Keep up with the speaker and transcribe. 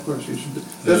Of course, you should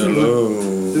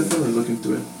Hello. definitely look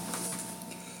into it.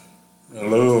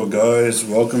 Hello, guys.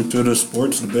 Welcome to the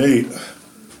sports debate.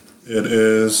 It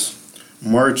is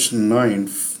March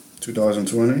 9th,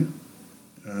 2020,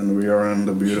 and we are in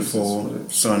the beautiful,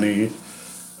 sunny,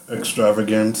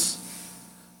 extravagant,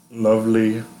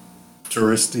 lovely,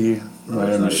 touristy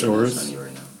Miami Shores. Sunny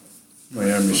right now.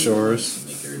 Miami Shores.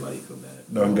 Make everybody feel bad.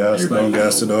 Don't gas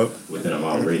it up. Within a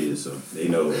mile radius, so they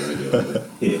know what we're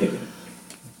doing.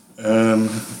 And,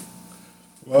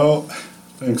 well,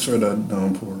 thanks for that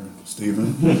downpour,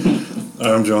 Stephen.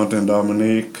 I'm Jonathan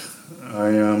Dominique. I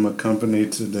am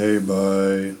accompanied today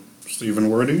by Stephen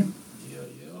Wordy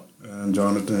and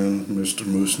Jonathan, Mr.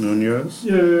 Moose Nunez.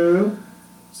 Yeah.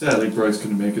 Sadly, Bryce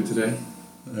couldn't make it today.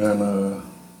 And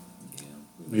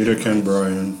neither can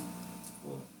Brian.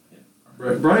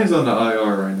 Brian's on the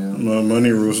IR right now. No, money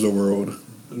rules the world,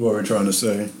 is what we're trying to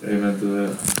say. Amen to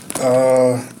that.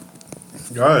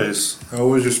 Guys, how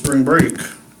was your spring break?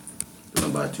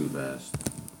 Going by too fast.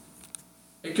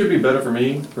 It could be better for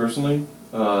me, personally,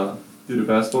 due to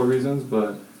basketball reasons,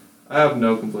 but I have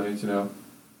no complaints, you know.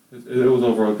 It was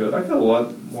overall good. I got a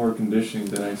lot more conditioning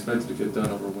than I expected to get done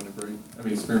over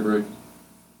spring break.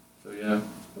 So, yeah,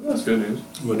 that's good news.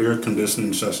 What are your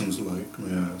conditioning sessions like,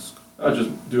 may I ask? I just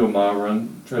do a mile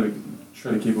run, try to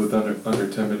keep it with under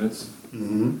 10 minutes.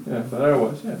 Mm-hmm. Yeah, but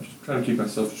otherwise, yeah, just trying to keep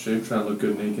myself in shape, trying to look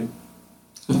good naked.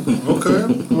 Okay,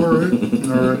 all right.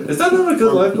 Is that not a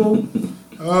good life goal?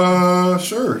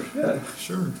 Sure. Yeah.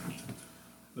 Sure.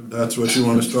 If that's what you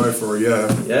want to strive for, yeah.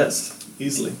 Yes,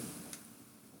 easily.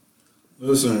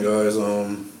 Listen, guys,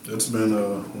 it's been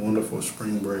a wonderful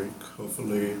spring break.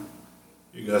 Hopefully,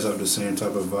 you guys have the same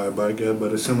type of vibe I get,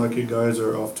 but it seems like you guys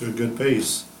are off to a good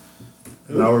pace.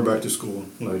 And now we're back to school,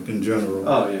 like in general.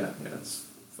 Oh, yeah, it's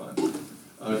fun.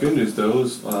 Good news, though,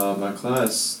 is my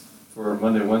class for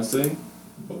Monday, Wednesday,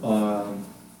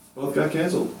 both got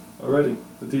canceled already.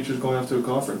 The teacher's going off to a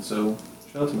conference, so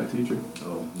shout out to my teacher.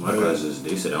 Oh, my classes,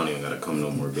 they said I don't even gotta come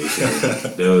no more, basically.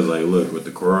 They was like, look, with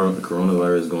the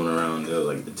coronavirus going around, they was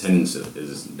like, attendance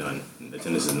is done.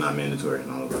 Attendance is not mandatory.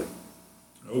 And I was like,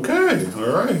 Okay, all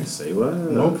right. say what?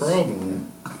 No problem.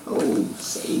 Oh,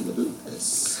 say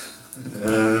less.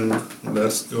 And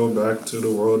let's go back to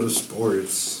the world of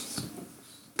sports.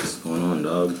 What's going on,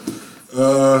 dog?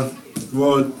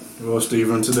 Well,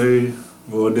 Stephen,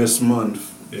 this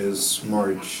month is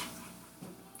March.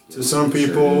 To some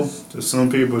people,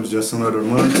 it's just another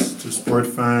month. To sport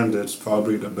fans, it's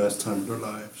probably the best time of their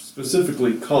lives.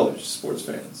 Specifically, college sports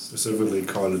fans. Specifically,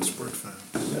 college sport fans.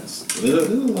 Yes. There's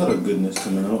a lot of goodness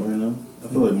coming out right now. I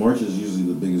feel like March is usually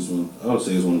the biggest one. I would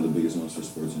say it's one of the biggest ones for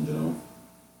sports in general.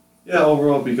 Yeah,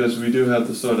 overall, because we do have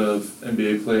the sort of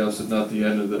NBA playoffs, if not the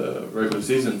end of the regular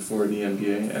season for the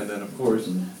NBA, and then, of course,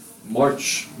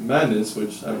 March Madness,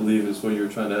 which I believe is what you're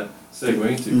trying to segue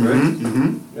into, right?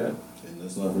 Mm-hmm. Yeah. And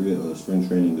let's not forget, spring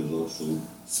training is also...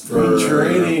 Spring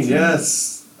training,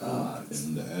 yes!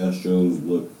 And the Astros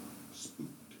look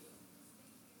spooked.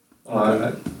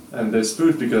 And they're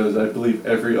spooked because I believe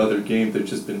every other game they've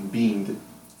just been beamed.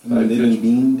 I mean, they've been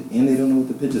beamed, and they don't know what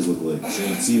the pitches look like, so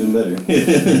it's even better.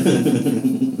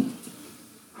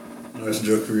 Nice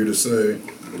joke for you to say.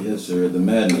 Yes, sir. The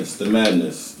madness. The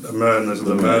madness. Good madness.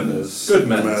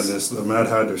 The Mad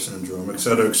Hatter syndrome,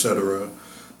 etc.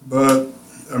 But,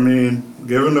 I mean,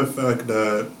 given the fact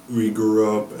that we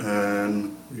grew up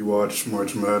and we watched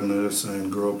March Madness and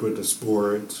grew up with the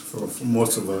sport for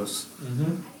most of us,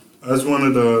 I just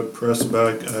wanted to press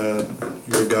back at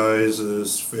your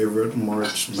guys' favorite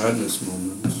March Madness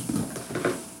moments.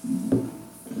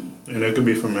 And it could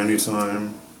be from any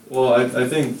time. Well, I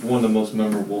think one of the most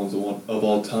memorable ones of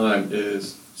all time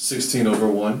is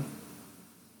 16-1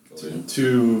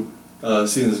 two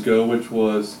seasons ago, which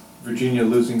was Virginia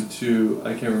losing to,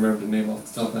 I can't remember the name off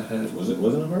the top of my head. Wasn't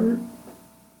it Harvard?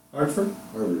 Hartford?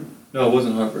 Harvard. No, it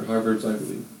wasn't Harvard. Harvard's, I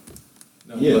believe.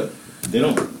 No, Yeah, they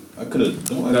don't. I could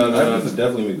have. I could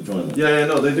definitely make the tournament. Yeah,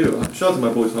 no, they do. Shout out to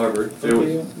my boys, Harvard. But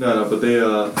they,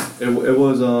 it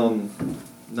was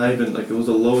not even like it was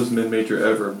the lowest mid-major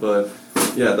ever. But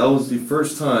yeah, that was the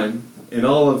first time in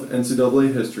all of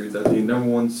NCAA history that the number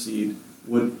 1 seed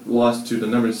would lost to the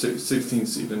number 16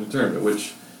 seed in the tournament.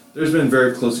 Which there's been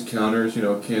very close encounters. You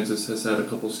know, Kansas has had a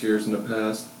couple scares in the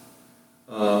past.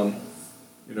 You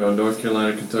know, North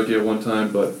Carolina, Kentucky at one time,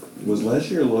 but Was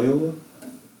last year Loyola?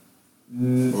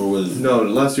 Or was no,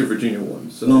 last year Virginia won.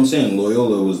 So. No, I'm saying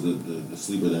Loyola was the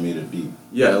sleeper that made it deep.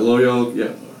 Yeah, Loyola,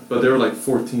 yeah, but they were like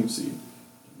 14th seed.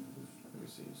 Let me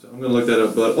see. So I'm gonna look that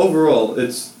up. But overall,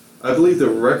 I believe the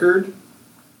record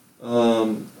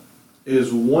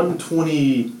is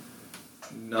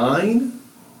 129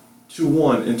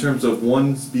 2-1 in terms of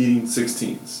ones beating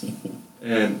 16s.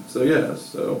 And so, yeah,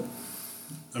 so.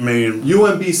 I mean,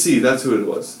 UMBC, that's who it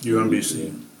was.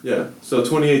 UMBC. Yeah, so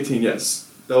 2018,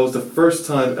 yes. That was the first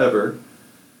time ever.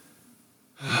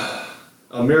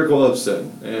 A miracle upset.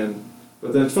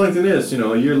 But the funny thing is,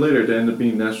 a year later they ended up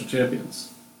being national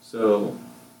champions. So,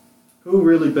 who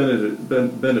really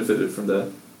benefited from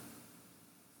that?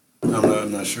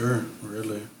 I'm not sure,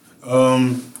 really.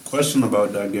 Question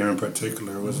about that game in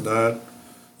particular was that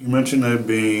you mentioned it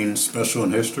being special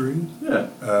in history. Yeah.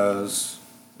 As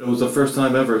it was the first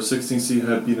time ever a 16 seed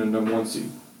had beaten a number 1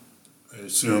 seed. I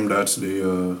assume that's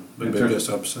the biggest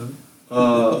upset.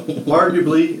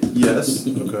 Arguably, yes.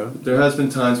 Okay. There has been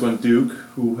times when Duke,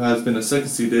 who has been a 2nd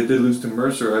seed, they did lose to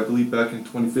Mercer, I believe, back in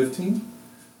 2015.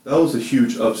 That was a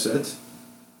huge upset.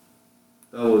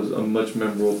 That was a much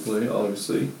memorable play,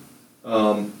 obviously.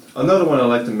 Another one I'd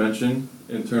like to mention,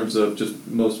 in terms of just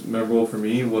most memorable for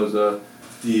me, was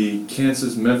the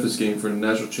Kansas-Memphis game for the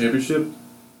national championship.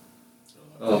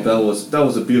 That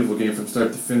was a beautiful game from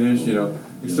start to finish,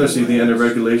 especially the end of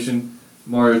regulation.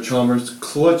 Mario Chalmers'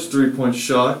 clutch 3-point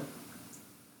shot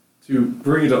to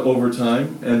bring it to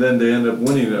overtime, and then they ended up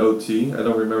winning in OT. I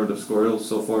don't remember the score, it was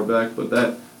so far back, but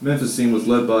that Memphis team was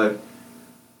led by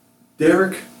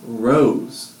Derrick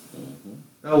Rose.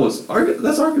 That's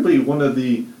arguably one of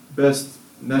the best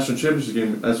national championship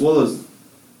games, as well as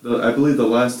I believe the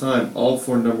last time all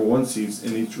 4 number 1 seeds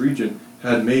in each region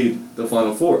had made the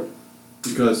Final Four,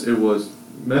 because it was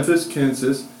Memphis,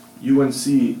 Kansas,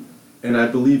 UNC, and I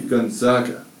believe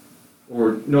Gonzaga,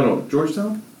 or no,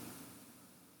 Georgetown.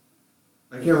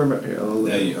 I can't remember.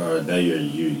 That year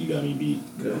you got me beat.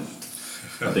 Yeah.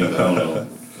 I don't know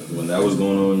when that was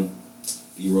going on.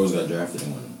 D Rose got drafted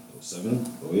in 07,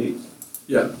 08.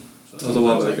 Yeah, So that was a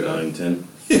while like back. 9, 10.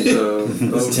 So,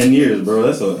 That's 10 years, bro.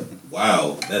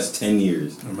 That's 10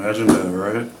 years. Imagine that,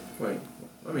 right?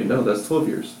 Wait, no, that's 12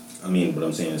 years. I mean, but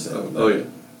I'm saying it's Yeah.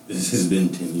 This has been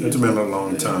 10 years. It's been a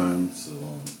long time. It's a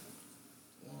long time.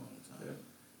 Yeah.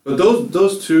 But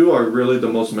those two are really the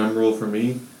most memorable for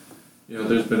me.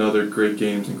 There's been other great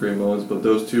games and great moments, but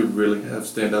those two really have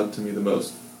stand out to me the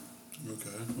most. Okay.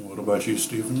 What about you,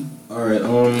 Stephen? All right.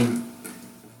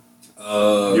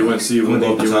 UNC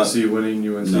winning.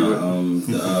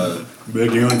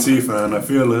 Big UNC fan, I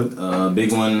feel it.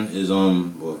 Big one is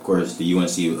of course the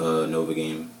UNC Nova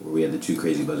game where we had the 2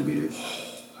 crazy buzzer beaters.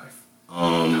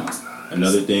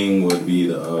 Another thing would be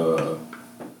the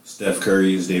Steph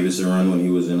Curry's Davidson run when he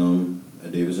was in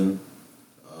at Davidson.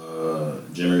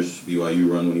 Jimmer's BYU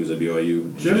run when he was at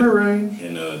BYU. Jimmer Rain.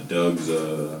 And Doug's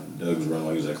run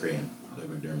while he was at Creighton. Doug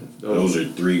McDermott. Oh. Those are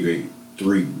three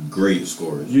great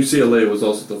scores. UCLA was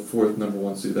also the 4th number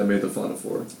 1 seed that made the Final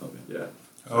Four. Okay. Yeah.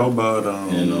 How about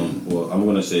And well, I'm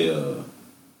gonna say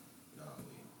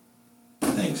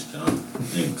thanks, John.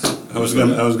 Thanks. I was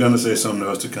gonna say something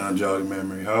else to kind of jog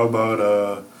memory. How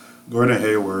about Gordon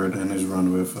Hayward and his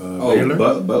run with Baylor?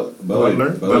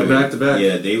 Butler back to back.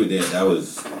 Yeah, they were there. That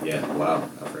was wow.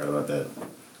 I forgot about that.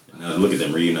 Now look at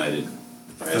them reunited.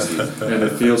 And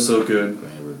it feels so good.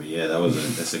 But yeah,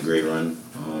 that's a great run.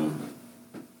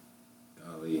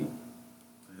 Golly,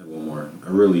 I had one more. I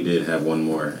really did have one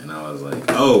more, and I was like,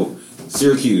 oh,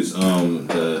 Syracuse.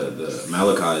 The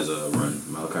Malachi's run,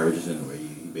 Malachi Richardson, where he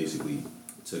basically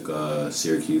took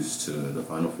Syracuse to the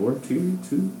Final Four 3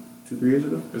 years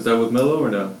ago. Is that with Melo or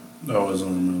no? That was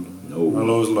on Melo. No.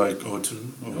 Melo was like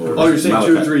 02. Oh, you're saying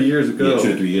Malachi. 2 or 3 years ago? Yeah,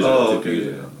 2 or 3 years ago. Oh, 2 or 3 years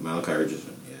ago. Malachi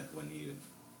Richardson, when he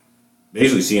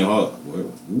basically Seton Hall,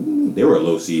 they were a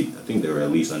low seed. I think they were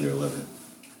at least under 11.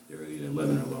 They were either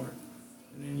 11 or lower.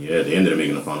 And then they ended up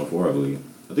making the Final Four, I believe.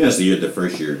 I think that's the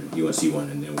first year UNC won,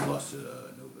 and then we lost to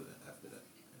Nova after that.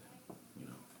 And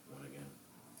then, won again.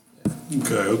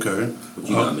 Yeah. Okay. What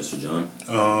you got, Mr. John?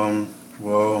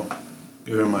 Well,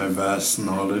 given my vast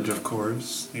knowledge, of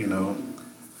course, you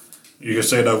can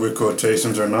say that with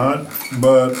quotations or not,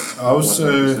 but I would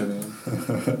say.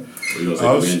 You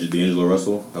gonna say D'Angelo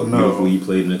Russell? How beautifully he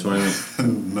played in the tournament?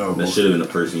 No. That should have been the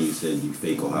person you said you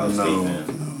fake Ohio State fan.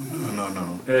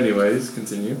 No. Anyways,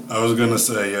 continue. I was gonna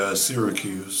say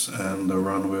Syracuse and the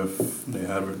run they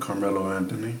had with Carmelo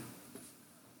Anthony.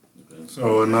 Okay.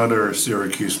 So another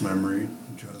Syracuse memory,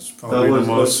 just probably the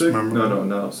most memorable.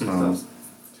 No. That's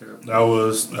terrible. That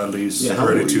was at least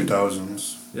early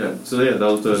 2000s. Yeah. So that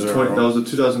was the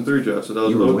 2003 draft. So that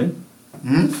was you were when?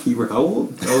 You were how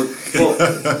old?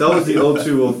 That was the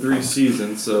 02-03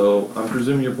 season. So I'm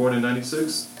presuming you're born in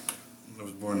 '96. I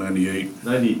was born 98.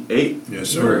 98. Yes,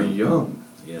 sir. You were young.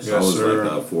 Yes, I was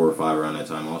like 4 or 5 around that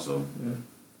time also. Yeah.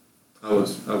 I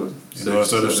was. You know,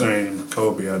 instead of saying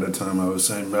Kobe at the time, I was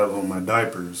saying Melo in my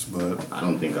diapers, but I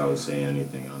don't think I was saying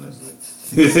anything, honestly.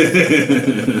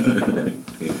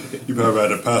 you better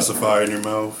had a pacifier in your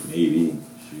mouth. Maybe.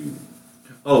 Shoot.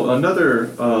 Oh,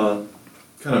 another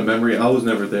kind of memory. I was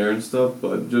never there and stuff,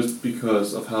 but just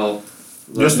because of how.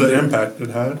 Just the impact it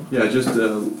had. Yeah, just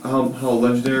how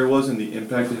legendary it was and the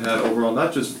impact it had overall,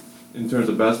 not just in terms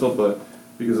of basketball, but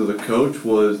because of the coach,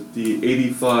 was the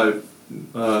 '85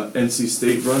 NC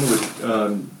State run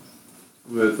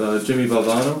with Jimmy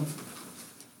Valvano,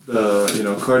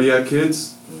 the cardiac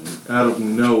kids, out of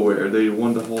nowhere. They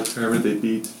won the whole tournament. They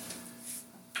beat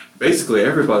basically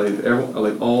everybody,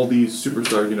 like all these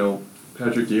superstars.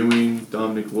 Patrick Ewing,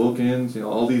 Dominic Wilkins,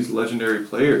 all these legendary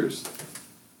players.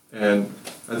 And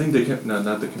I think they kept, not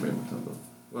the Commandment Temple.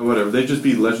 Well, whatever. They just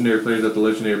beat legendary players at the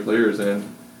legendary players, and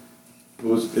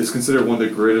it's considered one of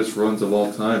the greatest runs of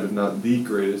all time, if not the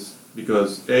greatest,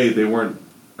 because they weren't.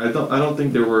 I don't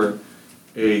think they were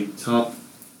a top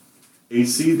 8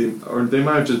 seed, or they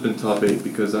might have just been top 8,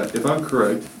 because if I'm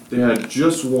correct, they had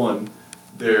just won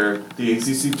the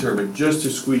ACC tournament just to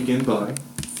squeak in by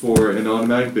for an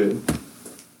automatic bid,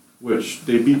 which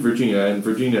they beat Virginia. And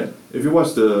Virginia, if you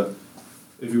watch the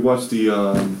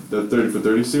 30 for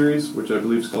 30 series, which I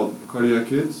believe is called Cardiac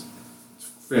Kids, it's a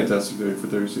fantastic 30 for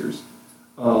 30 series.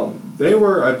 They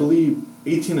were, I believe,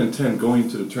 18-10 going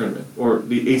to the tournament, or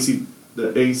the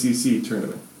ACC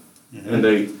tournament, and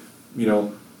they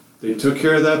took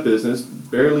care of that business.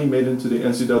 Barely made it into the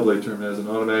NCAA tournament as an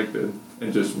automatic bid,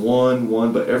 and just won.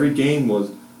 But every game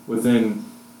was within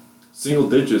single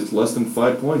digits, less than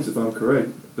 5 points, if I'm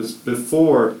correct,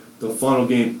 before the final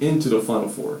game into the Final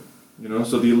Four.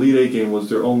 So the Elite Eight game was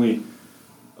their only,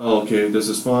 okay, this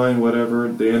is fine, whatever.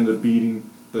 They ended up beating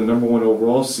the #1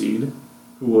 overall seed,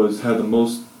 who had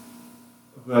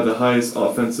the highest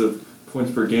offensive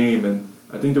points per game, and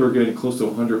I think they were getting close to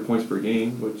 100 points per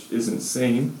game, which is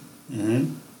insane.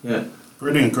 Mm-hmm. Yeah.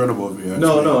 Pretty incredible, if you ask me.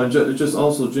 No, and just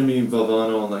also Jimmy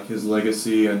Valvano and like his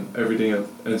legacy and everything at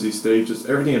NC State, just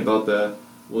everything about that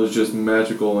was just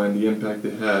magical, and the impact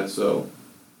it had. So,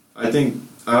 I think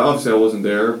obviously I wasn't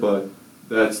there, but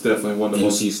that's definitely one of the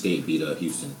most. NC State beat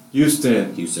Houston.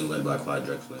 Houston led by Clyde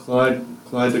Drexler.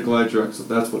 Clyde the Glide Drexler.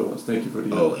 That's what it was. Thank you for the.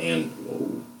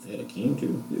 They had a team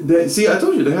too. I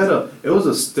told you it was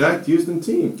a stacked Houston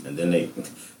team. And then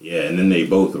they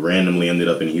both randomly ended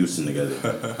up in Houston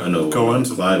together. I know.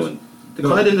 Clyde went.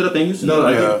 Clyde ended up in Houston.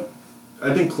 No,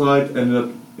 I think Clyde ended up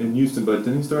in Houston, but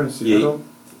didn't he start in Seattle? Yeah.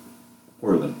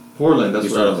 Portland. That's he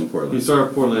started in Portland. He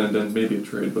started Portland and then maybe a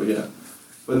trade, but yeah.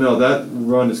 But no, that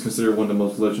run is considered one of the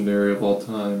most legendary of all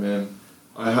time, and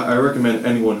I recommend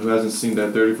anyone who hasn't seen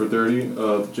that 30 for 30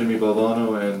 of Jimmy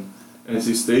Valvano and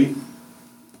NC State,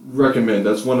 recommend.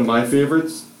 That's one of my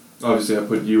favorites. Obviously, I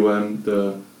put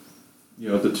the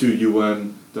two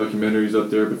documentaries up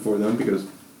there before them because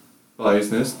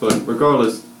biasness, but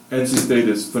regardless, NC State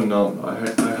is phenomenal. I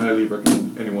highly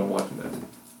recommend anyone watching that.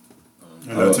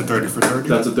 And that's a 30 for 30?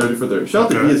 That's a 30 for 30. Shout out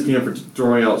to ESPN for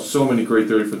throwing out so many great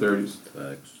 30 for 30s.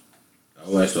 Facts. I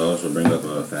would like to also bring up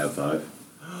Fab Five.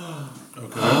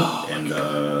 Okay. And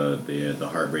the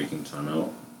heartbreaking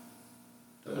timeout.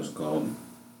 That was called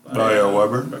by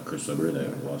Weber. By Chris Webber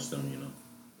that lost them.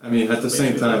 I mean, at the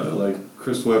same time, like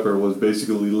Chris Webber was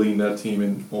basically leading that team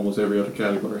in almost every other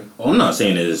category. Oh, I'm not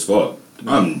saying it's his fault.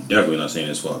 I'm definitely not saying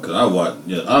it's his fault because I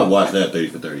watched that 30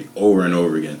 for 30 over and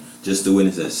over again just to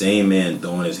witness that same man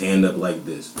throwing his hand up like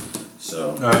this.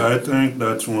 So I think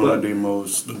that's one of the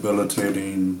most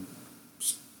debilitating,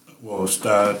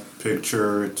 stat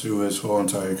picture to his whole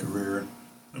entire career.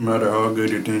 No matter how good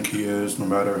you think he is, no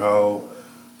matter how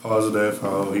positive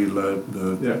how he led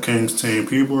the Kings team,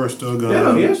 people are still going.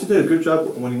 Yeah, he actually did a good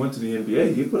job when he went to the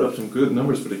NBA. He put up some good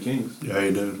numbers for the Kings. Yeah,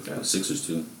 he did. Yeah, Sixers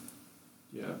too.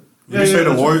 Yeah. Would you say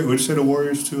the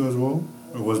Warriors too as well,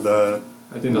 or was that?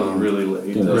 I think that was really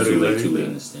late. Too late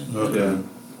in the stand. Okay. Yeah.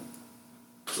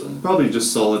 Probably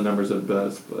just solid numbers at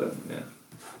best, but yeah.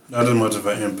 Not as much of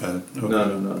an impact. Okay.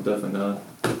 No, definitely not.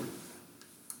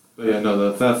 But yeah, no,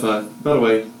 the Fat Five. By the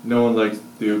way, no one likes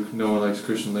Duke. No one likes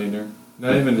Christian Laettner.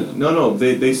 Not even. No.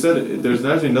 They said it. There's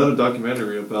actually another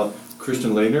documentary about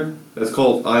Christian Laettner that's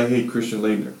called "I Hate Christian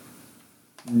Laettner."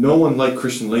 No one liked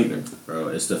Christian Laettner. Bro,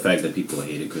 it's the fact that people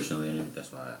hated Christian Laettner.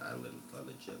 That's why I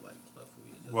legit like love who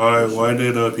he is. Why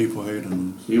did people hate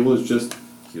him? He was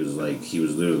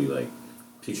literally like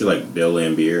picture like Bill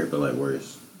Laimbeer, but like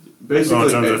worse. Basically,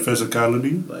 in terms of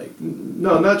physicality? Like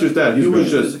no, not just that. He was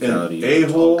just an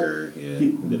a-hole,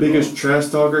 biggest trash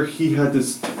talker. He had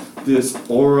this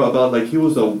aura about like he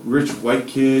was a rich white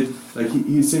kid. Like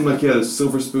he seemed like he had a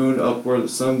silver spoon up where the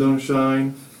sun don't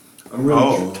shine. I'm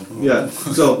really yeah.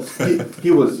 So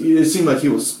he was. It seemed like he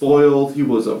was spoiled. He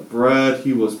was a brat.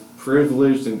 He was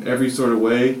privileged in every sort of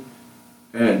way,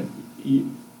 and you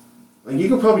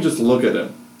could probably just look at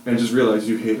him and just realize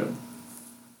you hate him.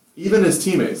 Even his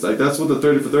teammates, like that's what the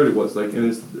 30 for 30 was like.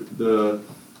 And the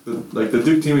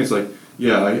Duke teammates, like,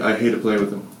 yeah, I hated playing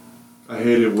with him. I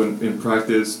hated when in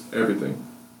practice, everything.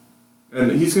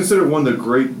 And he's considered one of the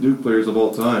great Duke players of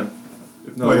all time.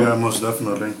 If not, yeah, most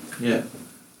definitely. Yeah.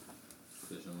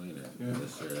 Yeah.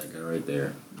 Yes, sir, that guy right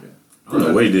there. Yeah. I don't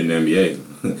know what he did in the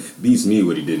NBA. Beats me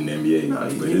what he did in the NBA.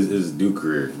 No, but his Duke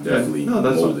career definitely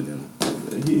molded him.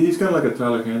 He's kind of like a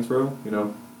Tyler Hansbrough, you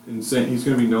know. Insane. He's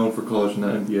going to be known for college and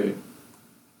not NBA.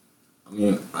 I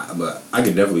mean, but I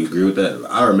could definitely agree with that.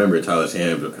 I remember Tyler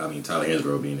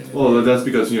Hansbrough being in it. Well, that's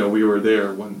because, you know, we were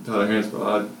there when Tyler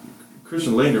Hansbrough.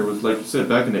 Christian Laettner was, like you said,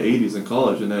 back in the 80s in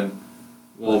college, and then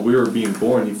while we were being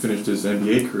born, he finished his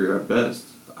NBA career at best.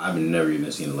 I've never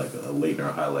even seen like a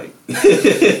Laettner highlight.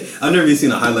 I've never even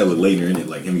seen a highlight with Laettner in it,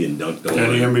 like him getting dunked on,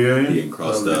 NBA? getting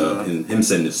crossed up, and him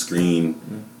setting the screen.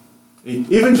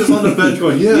 Even just on the bench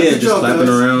going, just clapping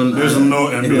around. There's no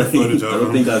NBA footage of him. I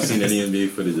don't think I've seen any NBA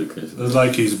footage of Christian. It's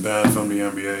like he's banned from the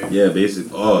NBA. Yeah,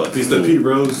 basically. Oh, he's the Pete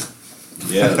Rose.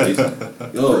 Yeah, basically.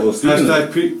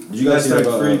 Hashtag Pete. Did you guys hear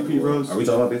about free Pete Rose? Are we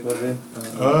talking about baseball today?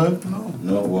 No.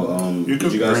 No. Well, you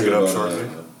could did you guys bring hear it up about shortly.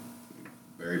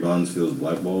 Barry Bonds feels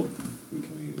blackballed?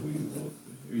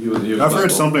 I've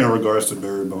heard something in regards to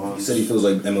Barry Bonds. He said he feels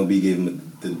like MLB gave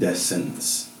him the death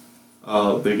sentence.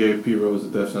 They gave Pete Rose a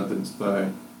death sentence by,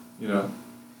 you know.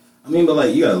 I mean, but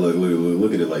like you gotta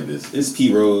look at it like this. It's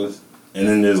Pete Rose, and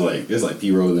then there's like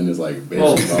Pete Rose, and there's like Barry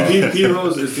Bonds. Pete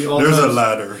Rose is the all-time. There's a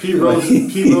ladder. Pete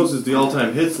Rose is the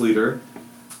all-time hits leader,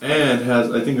 and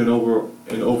has I think an over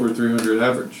 300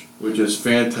 average, which is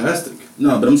fantastic.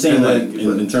 No, but I'm saying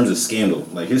in terms of scandal,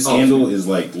 like his scandal is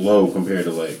like low compared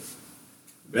to like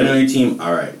been on your team.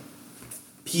 All right,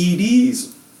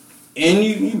 PEDs, and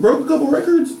you broke a couple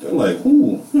records. They're like,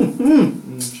 ooh,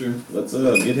 sure. Let's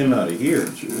get him out of here.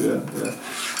 Sure,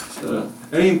 yeah.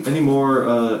 Any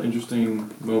more interesting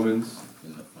moments?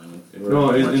 In the final.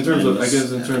 No, in terms of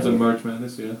in terms of March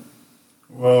Madness, yeah.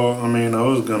 Well, I mean, I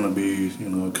was gonna be,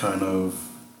 kind of,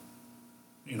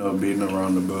 beating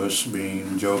around the bush,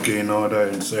 being jokey and all that,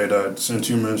 and say that since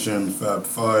you mentioned Fab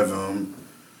Five,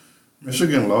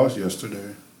 Michigan lost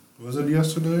yesterday. Was it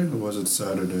yesterday or was it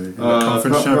Saturday? In the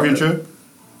conference championship?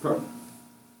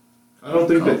 I don't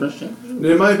think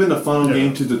it might have been the final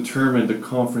game to determine the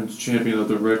conference champion of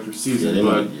the regular season,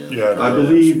 I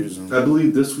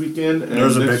believe this weekend. And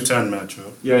there's a Big Ten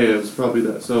matchup. Yeah, it's probably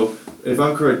that. So if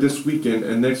I'm correct, this weekend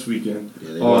and next weekend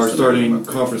are starting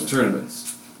conference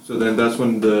tournaments. So then that's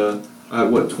when the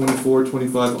 24,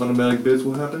 25 automatic bids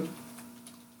will happen.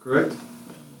 Correct?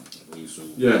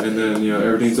 Yeah, and then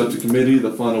everything's up to committee.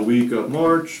 The final week of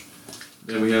March.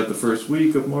 Then we have the first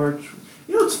week of March.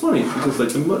 You know, it's funny because like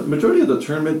the majority of the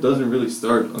tournament doesn't really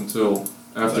start until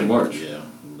after March. Yeah,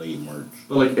 late March.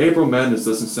 But like April Madness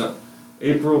doesn't sound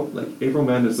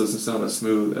as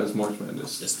smooth as March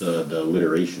Madness. It's the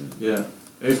alliteration. Yeah,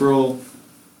 April.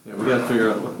 Yeah, we gotta figure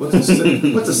out what's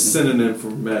a synonym for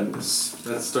madness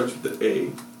that starts with the A.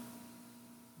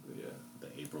 But yeah. The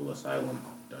April Asylum.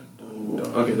 Dun, Ooh,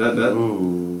 dun. okay, that.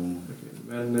 Ooh. Okay,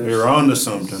 madness. You're on to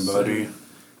something, buddy.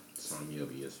 It's on me,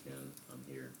 ESPN. I'm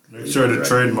here. Make sure to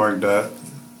trademark that.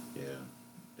 Yeah.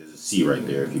 There's a C right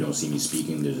there. If you don't see me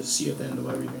speaking, there's a C at the end of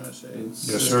everything I say.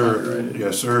 Yes, sir.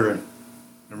 Yes, sir.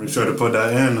 And make sure to put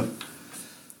that in.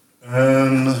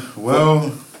 And,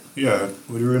 well, yeah.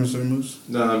 What are you going to say, Moose?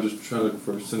 No, I'm just trying to look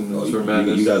for synonyms for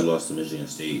madness. You guys lost to Michigan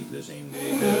State the same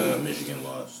day that Michigan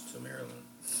lost to Maryland.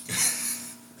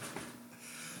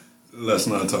 Let's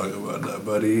not talk about that,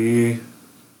 buddy.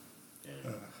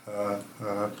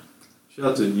 Shout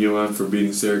out to UM for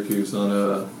beating Syracuse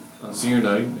on senior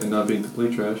night and not being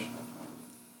complete trash.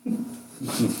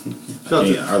 Shout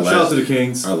out to the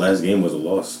Kings. Our last game was a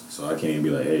loss, so I can't even be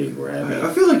like, hey, we're happy.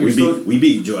 I feel like we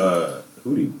beat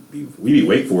who did we beat? We beat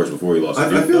Wake Forest before we lost.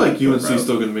 I feel like UNC is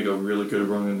still going to make a really good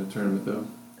run in the tournament, though.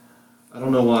 I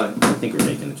don't know why. I think we're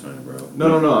making the tournament, bro.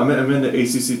 No. I'm in the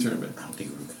ACC tournament. I don't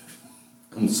think we're good.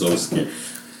 I'm so scared.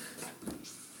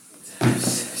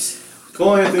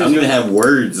 I don't even have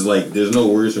words. Like, there's no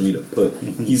words for me to put.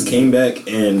 He's came back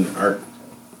and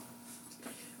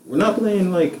we're not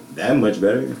playing like that much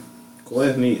better. Cole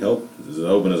Anthony helped is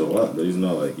helping us a lot, but he's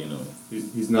not like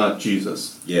He's not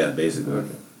Jesus. Yeah, basically.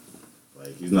 Okay.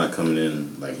 Like he's not coming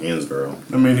in like Hansborough.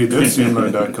 I mean, he did seem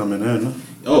like that coming in.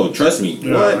 Oh, trust me.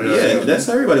 Yeah, What? yeah, Yeah, yeah. that's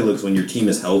how everybody looks when your team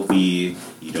is healthy.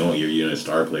 Your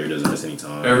star player doesn't miss any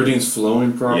time. Everything's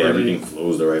flowing properly. Yeah, everything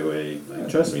flows the right way. Like,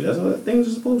 trust me, that's how things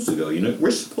are supposed to go. We're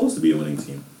supposed to be a winning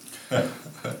team.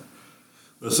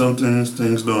 But some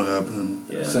things don't happen.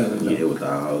 Yeah, Sadly, you hit with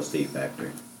the Ohio State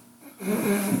factor.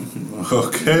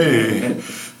 Okay,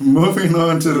 moving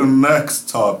on to the next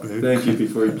topic. Thank you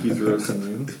before he keeps roasting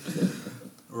you.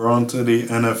 We're on to the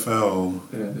NFL.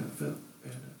 NFL.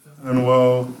 And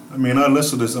well, I mean, I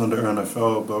listed this under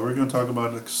NFL, but we're going to talk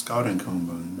about the scouting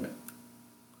combine.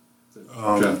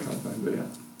 Draft combine, but yeah.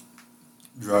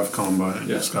 Draft combine,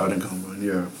 Yeah. scouting combine,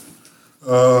 yeah.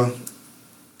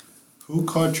 Who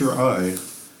caught your eye?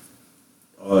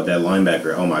 Oh, that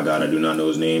linebacker. Oh my God, I do not know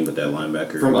his name, but that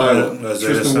linebacker From Iowa.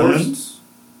 Isaiah Tristan Simmons? Wirfs.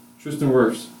 Tristan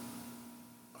Wirfs.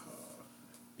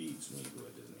 beats me what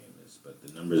his name is, but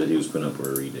the numbers that he was putting up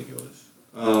were ridiculous.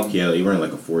 Yeah, He ran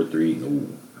like a 4.3.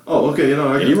 Ooh. Oh, okay. You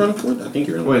know, Did he run a 4? I think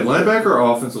he ran. Wait, linebacker or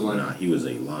offensive line? Nah, he was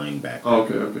a linebacker. Oh,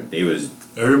 okay. They was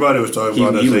Everybody was talking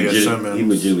about Isaiah Simmons. he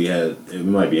legitimately had. It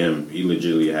might be him. He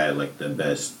legitimately had like the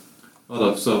best. Hold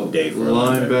up. So Day for a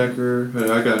linebacker. Hey,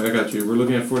 I got you. We're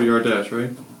looking at 40-yard dash, right?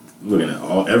 Looking at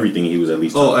everything, he was at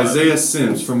least. Oh, top five. Isaiah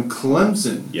Sims from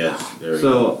Clemson. Yes. There we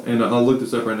go. So, and I'll look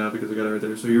this up right now because I got it right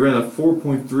there. So you ran a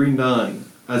 4.39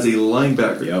 as a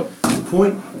linebacker. Yep.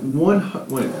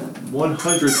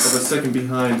 1/100th of a second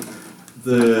behind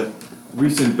the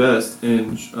recent best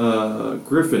in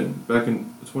Griffin back in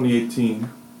 2018.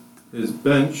 His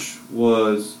bench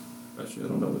was actually I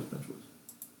don't know what his bench was.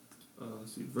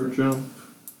 Let's see, vert jump.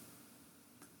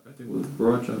 I think it was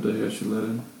broad jump that he actually let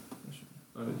in.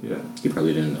 Yeah. He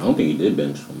probably didn't. I don't think he did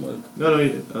bench from what. No, he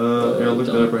did. Here, I'll look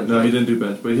that up right now. He didn't do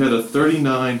bench, but he had a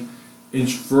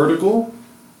 39-inch vertical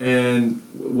and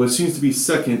what seems to be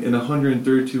second in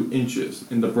 132 inches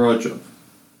in the broad jump.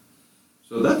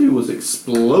 So that dude was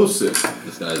explosive.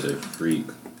 This guy's a freak.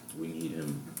 We need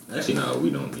him. Actually, no, we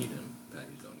don't need him.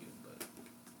 Packers don't need him, but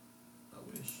I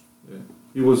wish. Yeah.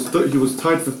 He was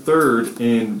tied for third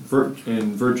in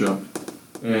vert jump,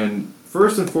 and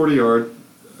first in 40-yard,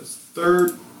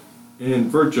 third in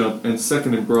vert jump, and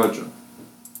second in broad jump.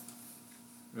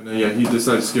 And then, he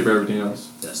decided to skip everything else.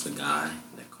 That's the guy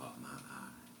that caught my eye.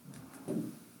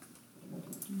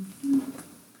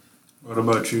 What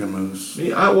about you, Moose?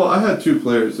 Me, I had two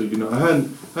players. So, I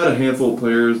had a handful of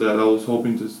players that I was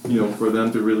hoping to, for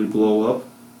them to really blow up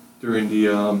during the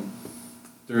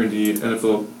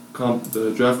NFL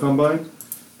the draft combine.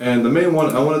 And the main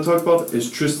one I want to talk about is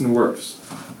Tristan Wirfs.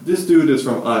 This dude is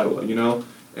from Iowa,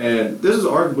 and this is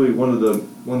arguably one of the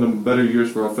better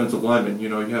years for offensive linemen. You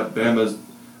have Bama's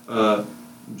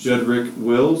Jedrick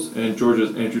Wills and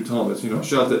Georgia's Andrew Thomas.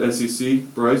 Shout out to SEC,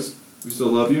 Bryce. We still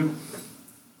love you.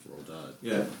 Roll Tide.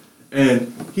 Yeah,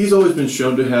 and he's always been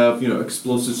shown to have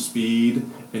explosive speed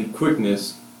and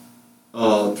quickness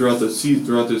throughout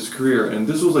his career, and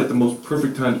this was like the most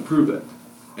perfect time to prove that,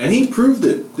 and he proved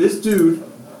it. This dude,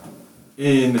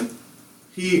 he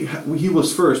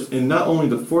was first in not only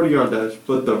the 40-yard dash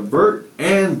but the vert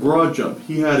and broad jump.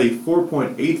 He had a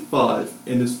 4.85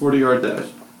 in his 40-yard dash,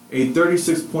 a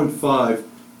 36.5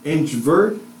 inch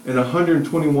vert, and a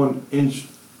 121-inch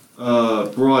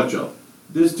broad jump.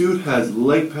 This dude has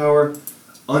leg power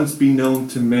unbeknown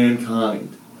to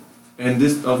mankind. And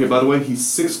by the way, he's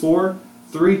 6'4",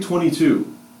 322.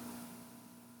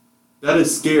 That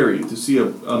is scary to see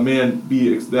a man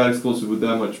be that explosive with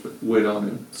that much weight on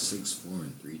him. 6'4"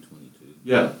 and 322.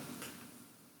 Yeah.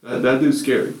 That dude's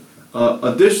scary.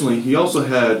 Additionally, he also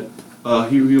had,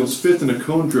 he was fifth in a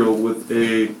cone drill with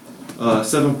a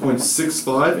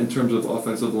 7.65 in terms of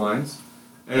offensive lines.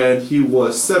 And he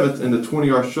was seventh in the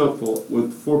 20-yard shuffle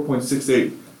with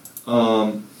 4.68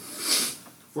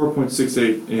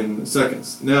 in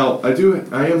seconds. Now, I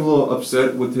am a little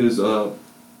upset with his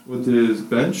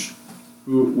bench,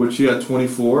 which he had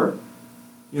 24.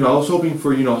 I was hoping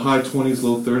for high 20s,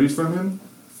 low 30s from him.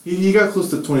 He got close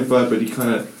to 25, but he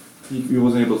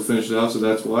wasn't able to finish it out, so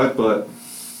that's why. But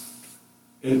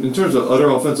in terms of other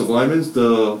offensive linemen,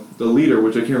 the leader,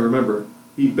 which I can't remember,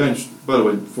 he benched. By the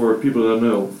way, for people that don't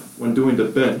know, when doing the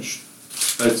bench,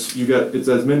 it's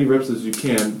as many reps as you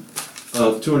can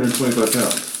of 225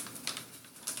 pounds.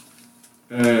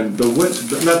 And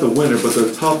not the winner, but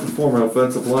the top performer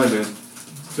offensive lineman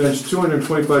benched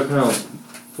 225 pounds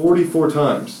 44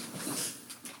 times.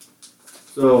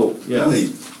 So, yeah.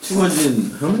 Wait,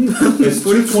 200, how many? It's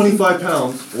 325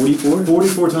 pounds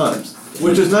 44 times,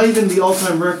 which is not even the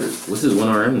all-time record. What's his 1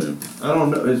 RM then? I don't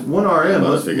know. It's 1 RM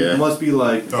Must must be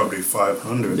like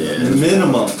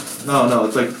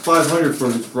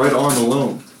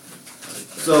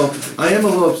So I am a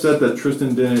little upset that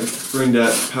Tristan didn't bring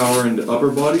that power in the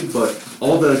upper body, but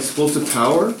all that explosive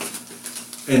power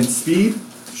and speed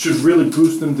should really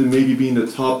boost him to maybe being the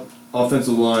top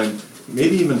offensive line,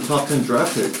 maybe even top 10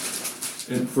 draft pick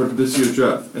for this year's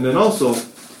draft. And then also,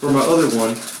 for my other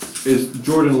one, is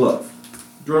Jordan Love.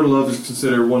 Jordan Love is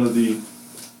considered one of the.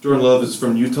 Jordan Love is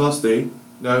from Utah State.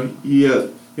 Now he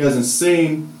has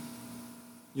insane,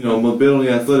 mobility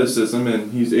and athleticism,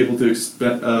 and he's able to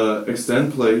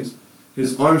extend plays.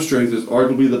 His arm strength is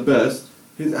arguably the best.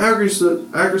 His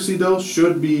accuracy though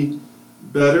should be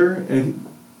better, and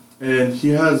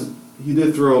he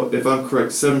did throw, if I'm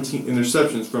correct, 17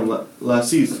 interceptions from last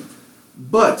season.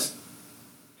 But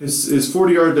his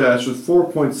 40-yard dash was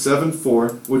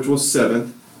 4.74, which was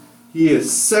 7th. He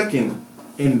is second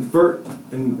in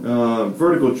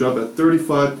vertical jump at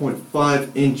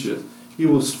 35.5 inches. He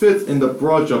was 5th in the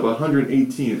broad jump,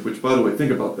 118th, which, by the way,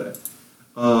 think about that.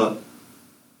 A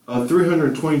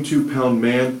 322-pound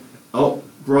man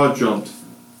broad jumped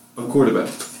a quarterback.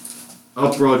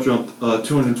 Broad jumped a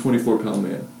 224-pound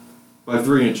man by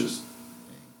 3 inches.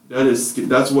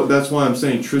 That's why I'm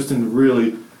saying Tristan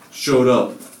really showed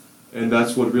up, and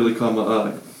that's what really caught my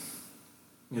eye.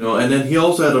 And then he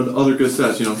also had other good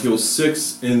stats. He was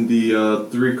 6th in the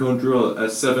 3-cone drill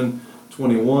at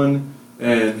 7:21,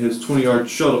 and his 20-yard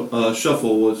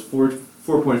shuffle was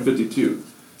 4.52.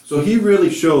 So he really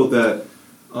showed that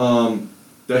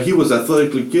he was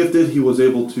athletically gifted. He was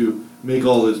able to make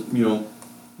all his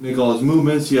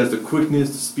movements. He has the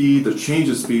quickness, the speed, the change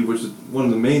of speed, which is one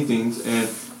of the main things. And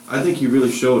I think he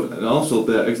really showed. And also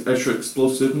the extra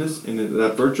explosiveness in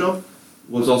that vert jump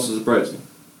was also surprising.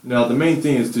 Now the main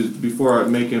thing is before I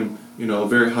make him a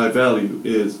very high value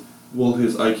is, will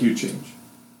his IQ change?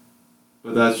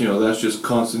 But that's just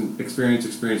constant experience.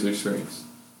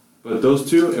 But those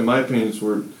two, in my opinion,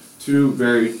 were two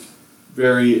very,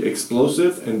 very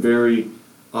explosive and very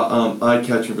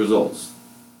eye-catching results.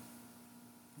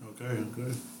 Okay,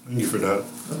 good. Thank you for that.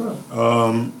 No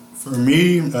problem. For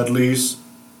me, at least,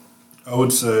 I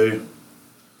would say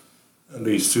at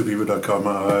least two people that caught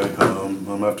my eye. I'm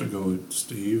going to have to go with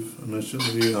Steve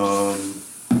initially.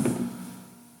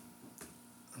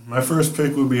 My first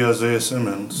pick would be Isaiah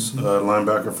Simmons,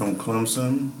 linebacker from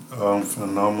Clemson.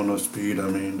 Phenomenal speed. I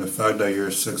mean, the fact that you're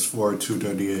 6'4",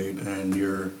 238, and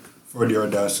your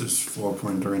 40-yard dash is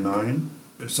 4.39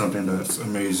 is something that's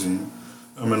amazing.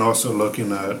 And also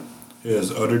looking at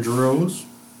his other drills,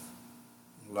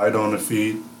 light on the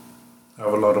feet,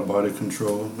 have a lot of body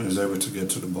control, and is able to get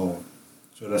to the ball.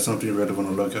 So that's something you really want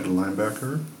to look at a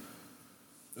linebacker,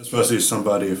 especially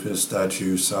somebody of his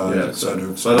stature, size,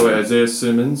 etc. By the way, Isaiah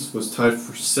Simmons was tied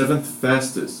for 7th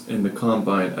fastest in the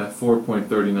combine at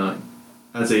 4.39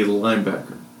 as a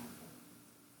linebacker.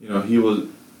 He was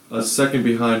a second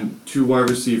behind 2 wide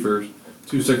receivers,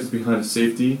 2 seconds behind a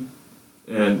safety,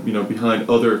 and behind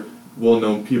other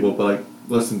well-known people by like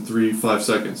less than 5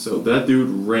 seconds. So that dude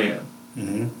ran.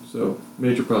 Mm-hmm. So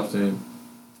major props to him.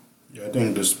 Yeah, I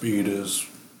think the speed is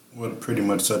what pretty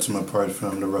much sets him apart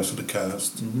from the rest of the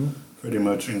cast. Mm-hmm. Pretty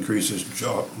much increases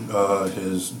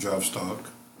his draft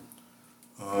stock.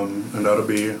 And that'll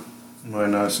be my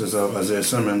analysis of Isaiah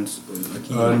Simmons.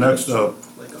 Next up,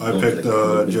 I picked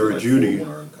Jerry Jeudy.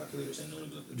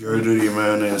 Jerry Jeudy,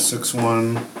 man, is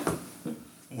 6'1",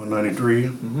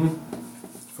 193,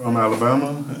 from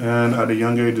Alabama, and at a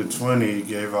young age of 20,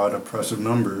 gave out impressive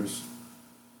numbers.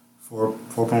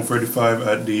 4.35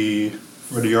 at the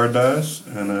 40-yard dash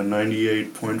and a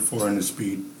 98.4 in the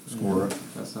speed score.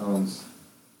 That sounds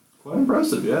quite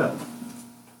impressive, yeah.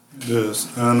 It is.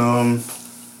 And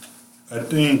I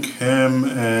think him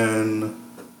and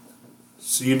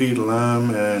CeeDee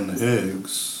Lamb and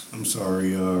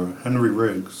Henry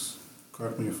Riggs,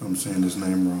 correct me if I'm saying his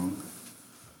name wrong,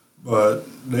 but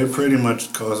they pretty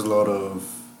much caused a lot of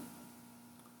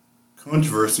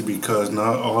controversy because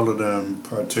not all of them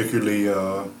particularly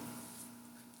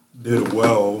did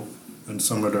well in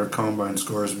some of their combine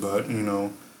scores, but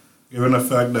given the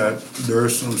fact that there are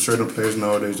some certain players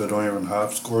nowadays that don't even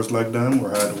have scores like them or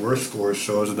had worse scores,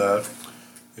 shows that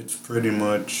it's pretty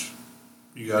much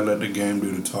you gotta let the game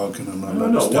do the talking and not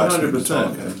let the stats do the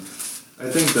talking. I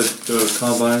think that the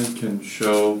combine can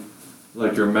show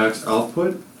like your max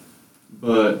output,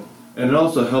 and it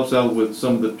also helps out with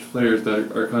some of the players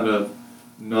that are kind of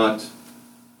not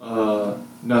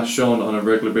shown on a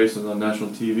regular basis on national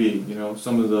TV.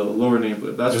 Some of the lower name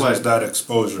players. That's why that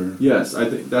exposure. Yes, I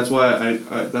think that's why I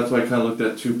kind of looked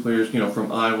at 2 players,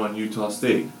 from Iowa and Utah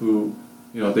State, who,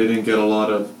 they didn't get a lot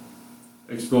of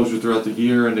exposure throughout the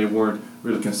year and they weren't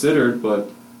really considered, but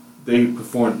they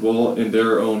performed well in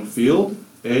their own field,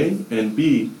 A, and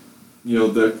B,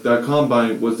 that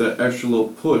combine was that extra little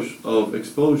push of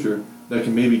exposure that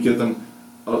can maybe get them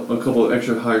a couple of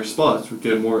extra higher spots to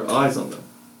get more eyes on them.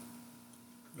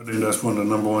 I think that's one of the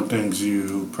number one things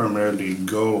you primarily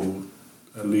go,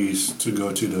 at least, to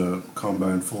go to the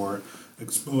combine for.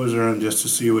 Exposure and just to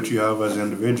see what you have as an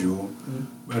individual. Mm-hmm.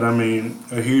 But I mean,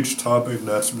 a huge topic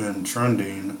that's been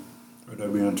trending, whether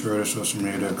it be on Twitter, social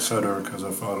media, etc., because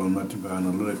I follow nothing but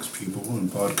analytics people and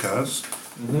podcasts.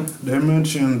 Mm-hmm. They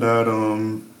mentioned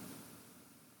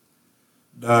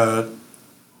that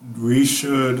we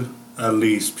should, at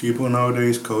least people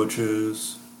nowadays,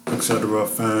 coaches, etc.,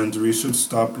 fans, we should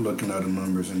stop looking at the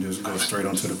numbers and just go straight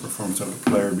onto the performance of the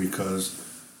player, because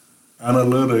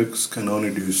analytics can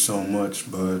only do so much.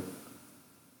 But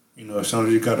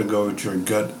sometimes you got to go with your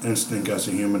gut instinct as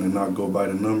a human and not go by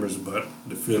the numbers, but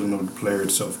the feeling of the player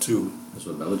itself too. That's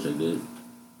what Belichick did.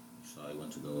 So he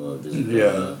went to go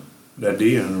visit. That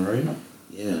DN, right?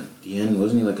 Yeah, DN,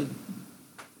 wasn't he like a?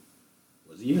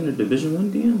 Was he even a Division I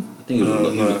DN? I think it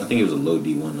was. I think it was a low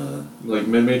D1. Like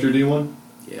mid-major D1.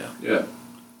 Yeah. Yeah.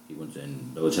 He went to,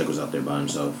 and Belichick was out there by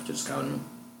himself, just scouting him.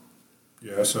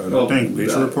 Yeah, so I think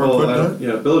Bleacher Report put that.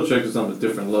 Yeah, Belichick is on a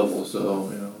different level,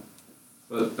 so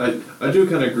But I do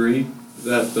kind of agree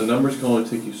that the numbers can only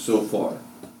take you so far.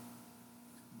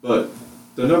 But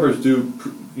the numbers do,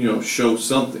 show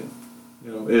something.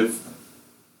 If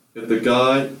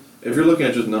you're looking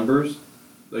at just numbers,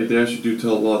 like they actually do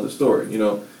tell a lot of the story.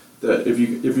 That if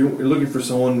you're looking for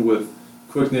someone with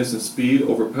quickness and speed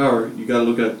over power, you got to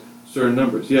look at certain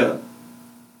numbers. Yeah.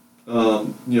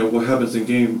 What happens in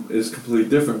game is completely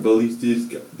different, but at least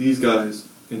these guys,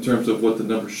 in terms of what the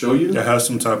numbers show you, it has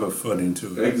some type of footing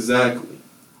to it. Exactly.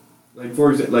 Like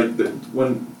for example,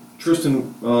 when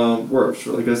Tristan Wirfs,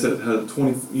 like I said,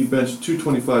 he benched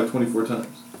 225 24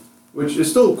 times, which is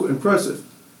still impressive.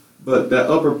 But that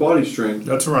upper body strength,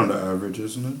 that's around the average,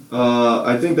 isn't it?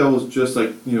 I think that was just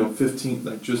 15th,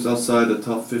 like just outside the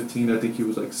top 15. I think he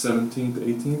was like 17th,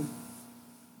 18th.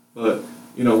 But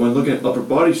when looking at upper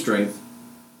body strength,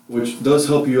 which does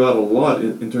help you out a lot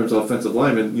in terms of offensive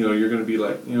linemen, you're going to be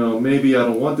like, maybe I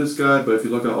don't want this guy, but if you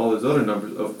look at all his other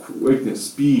numbers of quickness,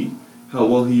 speed, how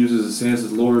well he uses his hands,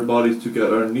 his lower bodies to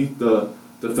get underneath the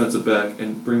defensive back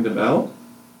and bring them out,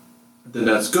 then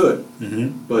that's good.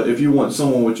 Mm-hmm. But if you want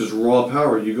someone with just raw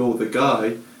power, you go with a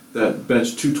guy that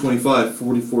benched 225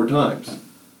 44 times.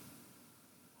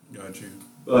 Got you.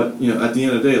 But at the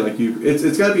end of the day,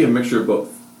 it's got to be a mixture of both.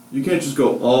 You can't just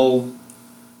go all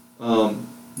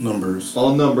numbers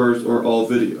or all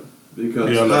video, because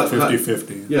like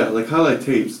 50-50. Yeah, like highlight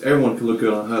tapes. Everyone can look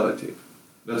good on highlight tape.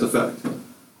 That's a fact.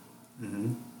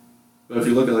 Mm-hmm. But if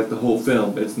you look at the whole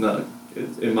film, it's not.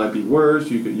 It might be worse.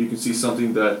 You can see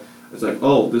something that it's like,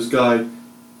 oh, this guy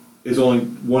is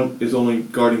only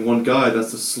guarding one guy.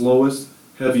 That's the slowest,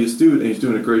 heaviest dude, and he's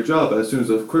doing a great job. But as soon as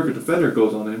a quicker defender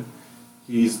goes on him,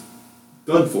 he's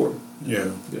done for.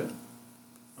 Yeah. Yeah.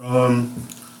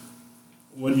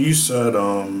 What you said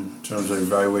in terms of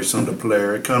evaluation of the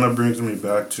player, it kind of brings me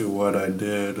back to what I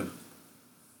did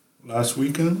last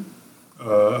weekend.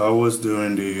 I was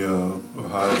doing the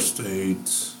Ohio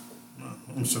State.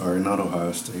 I'm sorry, not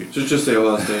Ohio State. Just say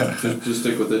Ohio State. just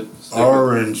stick with it.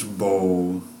 Orange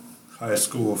Bowl high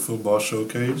school football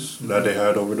showcase that they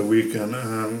had over the weekend.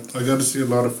 And I got to see a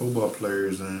lot of football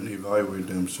players and evaluate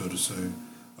them, so to say.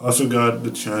 I also got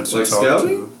the chance to talk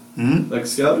scouting? to... Like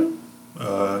scouting?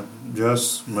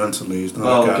 Just mentally. It's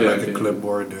not like I had a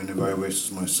clipboard doing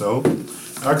evaluations myself.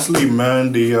 Actually,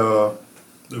 man, the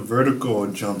vertical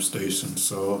jump station.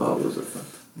 So those are fun.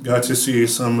 Got to see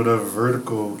some of the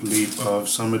vertical leap of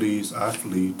some of these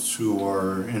athletes who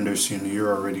are in their senior year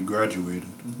already graduated,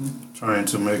 trying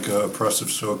to make an impressive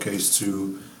showcase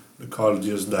to the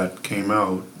colleges that came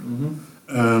out. Mm-hmm.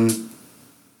 And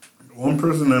one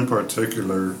person in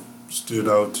particular stood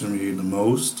out to me the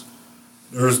most.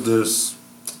 There's this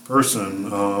person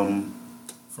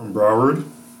from Broward.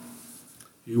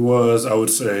 He was, I would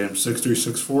say, 6'3",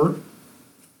 6'4",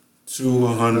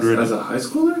 200. As a high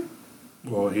schooler?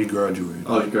 Well, he graduated.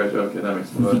 Oh, he graduated. Okay, that makes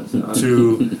sense. I'm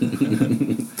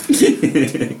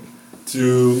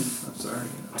sorry.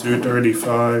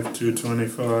 235,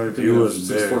 225. He was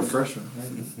big. 6'4" freshman.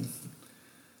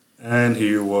 And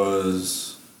he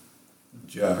was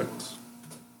jacked.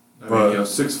 I mean,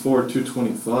 6'4",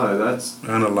 225.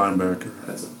 And a linebacker.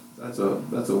 That's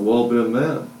a well-built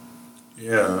man.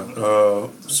 Yeah.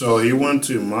 So he went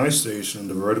to my station,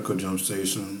 the vertical jump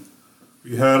station.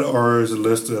 We had ours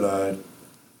listed at,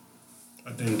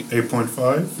 I think, 8.5.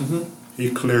 Mm-hmm. He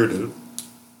cleared it.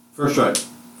 First try.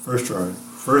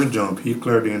 First jump, he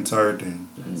cleared the entire thing.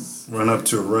 Yes. Went up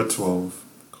to red 12,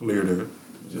 cleared it.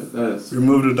 Yeah, that is. We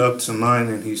moved it up to 9,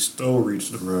 and he still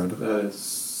reached the red. That is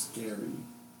scary.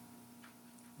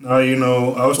 Now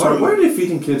I was talking. Why are they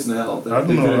feeding kids now? That I don't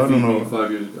they know. couldn't I don't feed me know.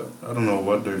 5 years ago. I don't know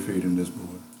what they're feeding this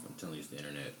boy. I'm telling you, it's the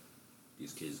internet.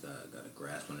 These kids got a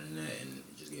grasp on the internet, and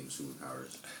it just gave them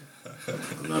superpowers.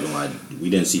 I'm not gonna lie. We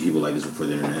didn't see people like this before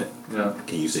the internet. Yeah.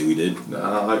 Can you say we did?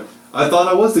 No, I thought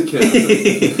I was the kid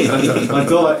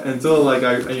until like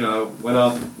I went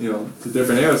off to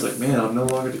different areas. Like, man, I'm no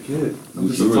longer the kid. I'm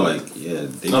just You a were fuck. like, yeah,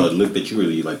 they looked at you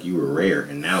really like you were rare,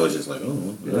 and now it's just like,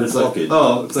 oh, It's all like, kids.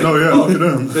 it's like, Oh yeah, look at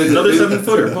them. Another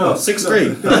 7-footer. Oh, sixth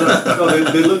grade. No,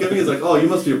 they look at me. It's like, oh, you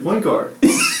must be a point guard.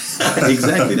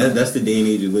 Exactly. That's the day and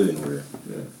age you live in, where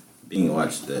Yeah. being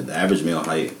watched, the average male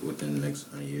height within the next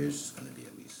 100 years is going to be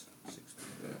at least 6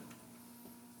 feet.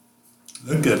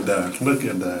 Look at that. Look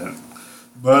at that.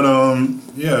 But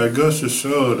yeah, it goes to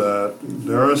show that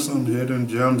there are some hidden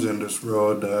gems in this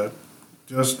world that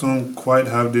just don't quite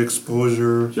have the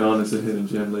exposure. John is a hidden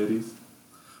gem, ladies.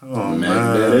 Oh Mac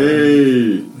man.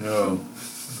 Daddy. Yo,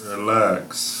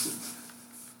 relax.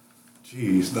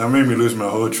 Jeez, that made me lose my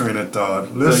whole train of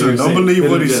thought. Listen, you're don't saying believe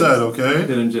what he hidden said, gems. okay?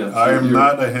 Hidden gems. I am You're-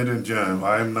 not a hidden gem.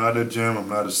 I am not a gem. I'm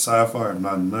not a sapphire. I'm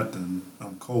not nothing.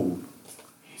 I'm cold.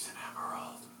 He's an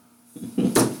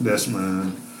emerald. Yes,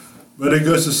 man. But it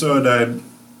goes to show that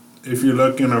if you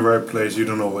look in the right place, you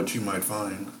don't know what you might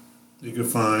find. You could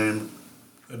find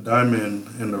a diamond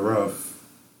in the rough,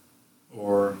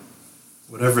 or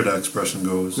whatever that expression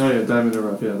goes. No, yeah, diamond in the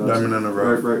rough. Yeah, that's Diamond in the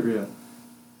rough. Right, yeah.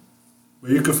 But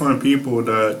you could find people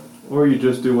that Or you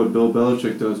just do what Bill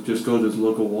Belichick does. Just go to his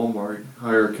local Walmart,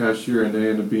 hire a cashier, and they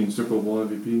end up being Super Bowl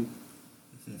MVP.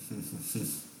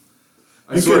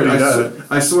 I You swear, could do I, that.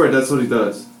 I swear that's what he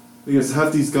does. Because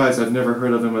half these guys I've never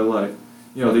heard of in my life.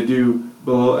 They do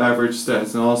below average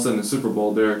stats, and all of a sudden in the Super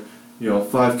Bowl they're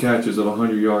 5 catches of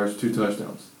 100 yards, 2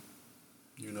 touchdowns.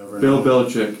 you never Bill know.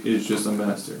 Belichick is just a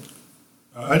master.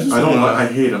 I just I don't know. wanna- I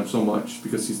hate him so much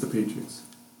because he's the Patriots.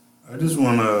 I just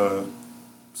want to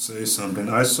say something.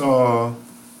 I saw,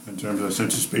 in terms of,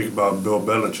 since you speak about Bill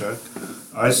Belichick,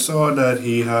 I saw that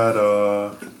he had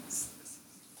a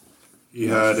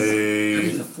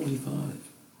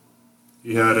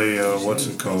 45. what's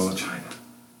it called? China.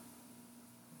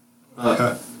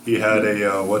 He had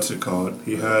a what's it called?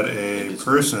 He had a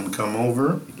person come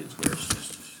over. It gets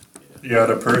worse. He had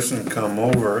a person come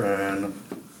over and,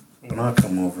 well, not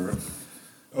come over.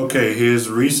 Okay, his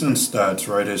recent stats,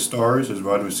 right? His stars, his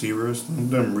wide receivers, none of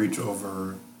them reach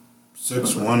over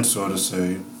 6'1", so to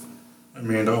say. I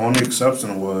mean, the only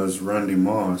exception was Randy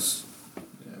Moss.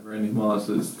 Yeah, Randy Moss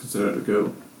is considered a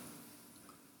GOAT.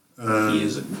 He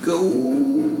is a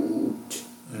goat.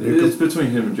 And you It's between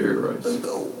him and Jerry Rice. A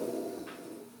goat.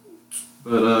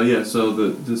 But yeah, so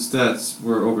the stats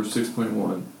were over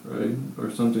 6.1, right, or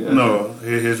something. no,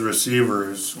 his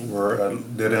receivers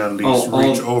didn't at least Oh,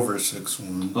 reach over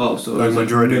 6'1". Oh, so Like it was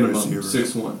majority of minimum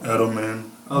receivers. 6'1". Edelman,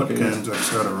 Okay. Hopkins,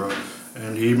 etc.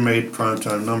 And he made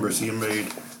primetime numbers. He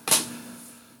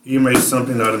made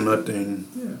something out of nothing.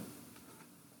 Yeah.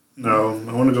 Now,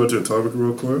 I want to go to a topic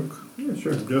real quick. Yeah,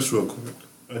 sure. Just real quick.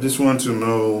 I just want to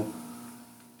know,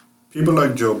 people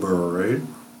like Joe Burrow, right?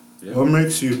 Yeah. What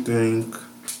makes you think,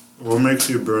 what makes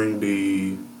you bring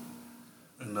the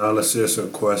analysis or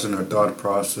question or thought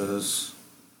process?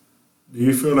 Do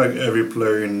you feel like every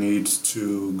player needs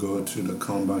to go to the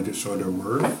combine to show their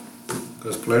worth?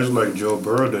 Because players like Joe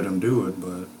Burrow didn't do it,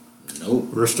 but Nope.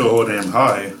 we're still holding him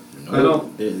high. Nope. I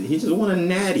don't- He just won a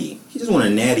natty. He just won a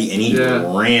natty, and he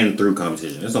Yeah. ran through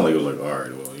competition. It's not like it was like, all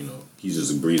right, well, he's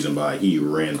just breezing by. He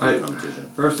ran through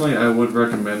competition. Personally, I would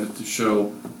recommend it to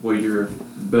show what your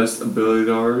best ability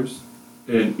are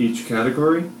in each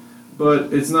category, but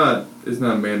it's not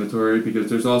mandatory because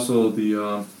there's also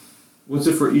the what's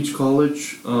it for each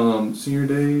college senior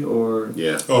day or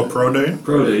Yeah. Oh, Pro Day?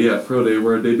 pro day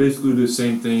where they basically do the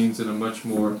same things in a much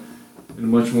more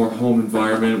home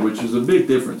environment, which is a big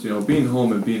difference. Being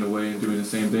home and being away and doing the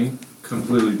same thing,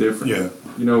 completely different.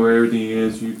 Yeah. Where everything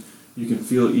is, you can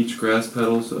feel each grass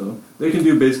petal, so they can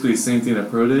do basically the same thing at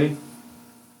Pro Day.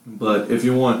 But if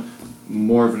you want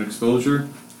more of an exposure,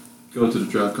 go to the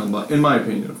draft combine. In my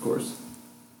opinion, of course.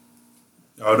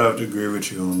 I would have to agree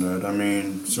with you on that. I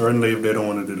mean, certainly if they don't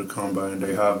want to do the combine,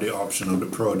 they have the option of the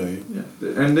Pro Day. Yeah,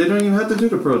 and they don't even have to do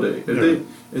the Pro Day.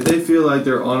 If they feel like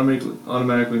they're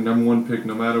automatically number 1 pick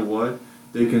no matter what,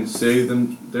 they can save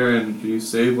their energy,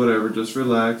 save whatever, just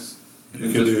relax.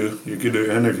 You could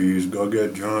do interviews, go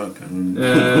get drunk, and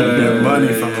Yeah, get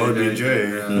money from yeah, OBJ.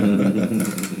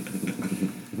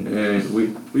 Hey,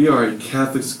 we are a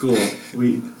Catholic school.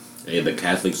 Hey, the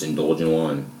Catholics indulge in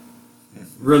wine.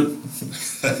 Really?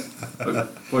 Okay,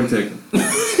 point taken.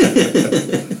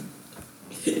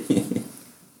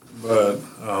 But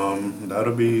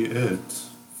that'll be it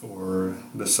for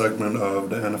the segment of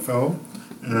the NFL.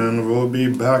 And we'll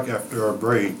be back after our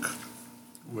break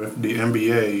with the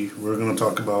NBA. We're going to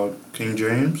talk about King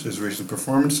James, his recent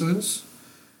performances.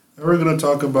 And we're going to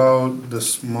talk about the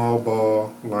small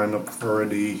ball lineup for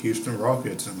the Houston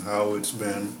Rockets and how it's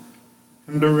been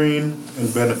hindering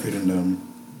and benefiting them.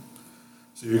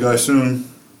 See you guys soon.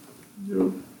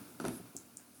 Yep.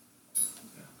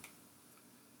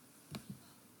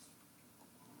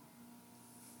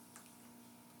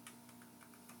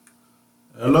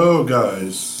 Hello,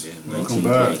 guys. Yeah, Welcome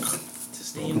back. To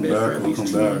stay in bed for at least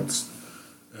 2 months.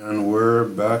 And we're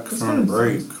back from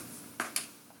break.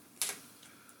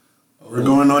 We're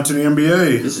going on to the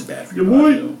NBA. This is bad for Good your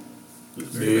boy.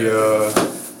 body,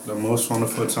 though. The most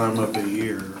wonderful time of the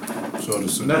year, so to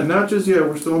say. Not just yet.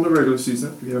 We're still in the regular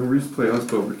season. We haven't reached playoffs,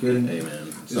 but we're getting. Hey, man.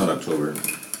 It's not October.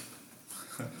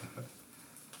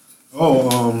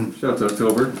 Shout out to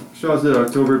October. Shout out to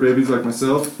October babies like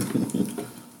myself.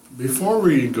 Before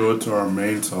we go to our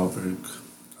main topic,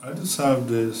 I just have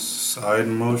this side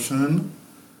motion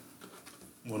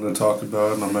I want to talk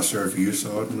about, and I'm not sure if you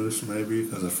saw it, Moose, maybe,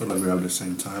 because I feel like we have the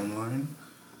same timeline.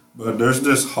 But there's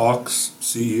this Hawks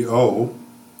CEO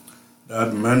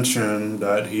that mentioned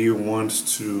that he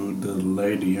wants to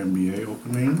delay the NBA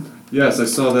opening. Yes, I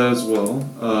saw that as well.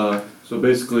 So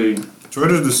basically,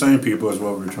 Twitter's the same people as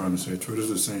what we're trying to say. Twitter's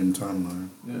the same timeline.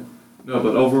 yeah. No,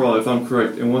 but overall, if I'm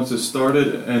correct, and once it started,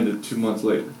 it ended 2 months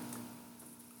later.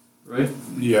 Right?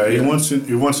 Yeah, he wants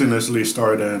to initially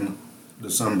start in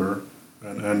December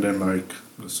and end in like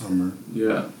the summer.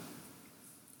 Yeah.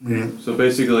 I mean, So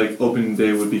basically, like opening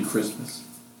day would be Christmas.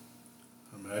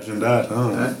 imagine that,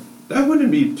 huh? That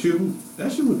wouldn't be too.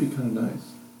 That shit would be kind of nice.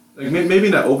 Like maybe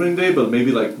not opening day, but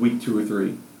maybe like week 2 or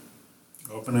 3.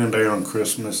 Opening day on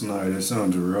Christmas night. It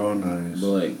sounds real nice. But,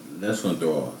 like, that's going to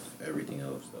throw off everything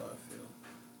else, though, I feel.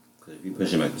 Because if you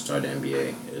push him back to start the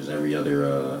NBA, is every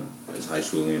other, is high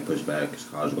school going to get pushed back? Is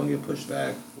college going to get pushed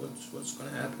back? What's going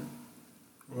to happen?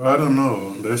 Well, I don't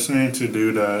know. They're saying to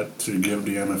do that to give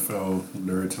the NFL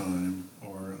their time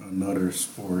or another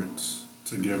sports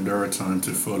to give their time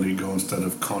to fully go instead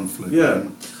of conflict. Yeah.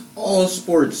 All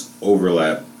sports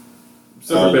overlap.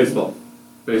 Except for baseball.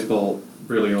 Baseball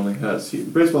really only has.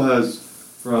 Baseball has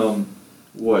from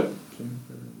what?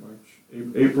 January,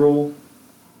 March, April.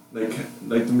 Like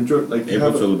the majority. Like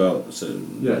April till about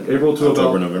April to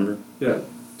October, about November. Yeah.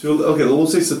 Okay, we'll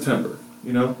say September.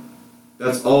 You know,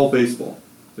 that's all baseball.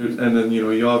 And then you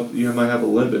might have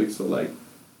Olympics, but like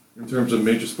in terms of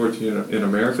major sports in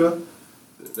America,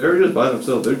 they're just by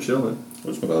themselves. They're chilling.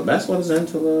 What's it called? Basketball doesn't end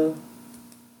until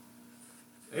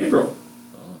April.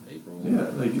 Oh, April. Yeah,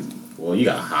 like. Well, you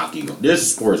got hockey.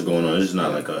 There's sports going on. This is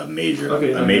not like a major,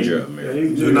 major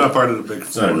American. You're not part of the Big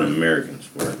It's Four. not an American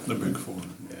sport. The Big Four.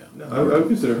 Yeah. No, I would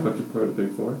consider hockey part of the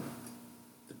Big Four.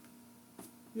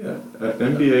 Yeah,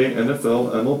 NBA,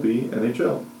 NFL, MLB,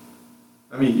 NHL.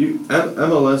 I mean,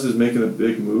 MLS is making a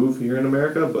big move here in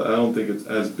America, but I don't think it's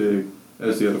as big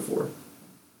as the other 4.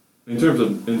 In terms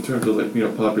of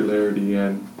like popularity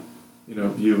and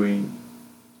viewing,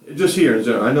 just here in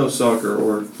general. I know soccer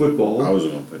or football. I was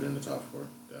going to put it in the top 4,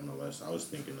 the MLS. I was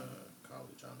thinking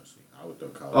college, honestly. I would throw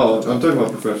college. Oh, I'm talking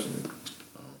about professionally.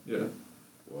 Yeah,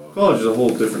 Well, college is a whole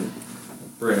different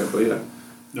brand, but yeah.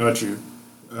 Got you.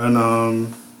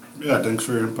 And yeah, thanks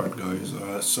for your input, guys.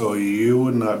 So you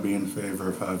would not be in favor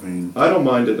of having. I don't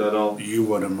mind it at all. You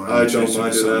wouldn't mind. I don't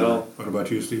mind it at all. What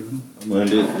about you, Stephen? I'm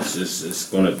minded. It's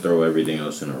going to throw everything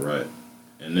else in a rut.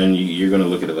 And then you're going to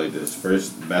look at it like this.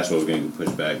 First, basketball's going to get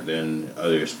pushed back. Then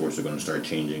other sports are going to start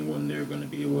changing when they're going to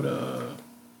be able to,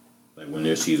 like when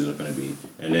their seasons are going to be.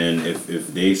 And then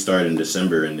if they start in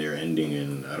December and they're ending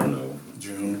in, I don't know.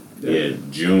 June. Yeah,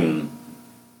 June.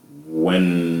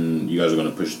 When you guys are going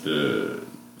to push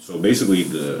so basically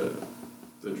the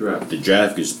draft. The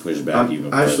draft gets pushed back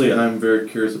even further. I'm very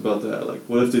curious about that. Like,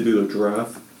 what if they do the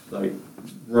draft like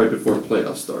right before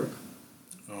playoffs start?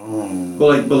 Oh.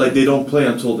 But they don't play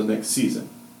until the next season.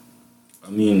 I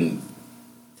mean,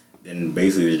 then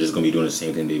basically they're just gonna be doing the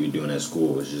same thing they be doing at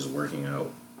school. It's just working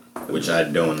out, which I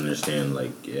don't understand.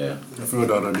 Like, yeah, I feel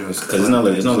that I just because it's not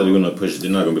like they're gonna push. They're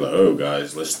not gonna be like, oh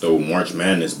guys, let's throw March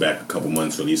Madness back a couple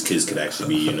months so these kids could actually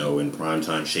be in prime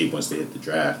time shape once they hit the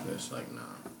draft. It's like, nah.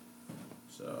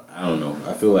 So I don't know.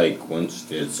 I feel like once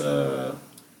there's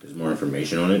more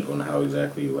information on it, on how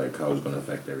exactly how it's gonna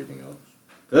affect everything else.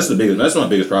 That's my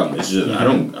biggest problem. It's just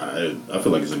I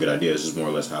feel like it's a good idea. It's just more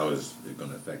or less how is it going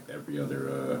to affect every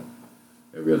other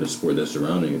sport that's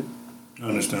surrounding it. I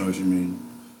understand what you mean.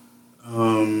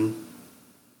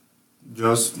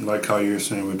 Just like how you're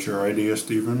saying with your idea,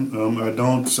 Stephen, I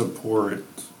don't support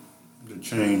the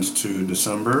change to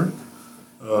December.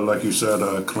 Like you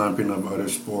said, clamping of other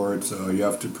sports, you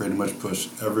have to pretty much push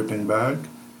everything back.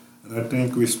 And I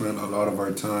think we spent a lot of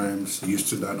our times used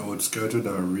to that old schedule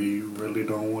that we really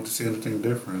don't want to see anything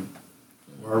different.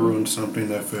 Why ruin something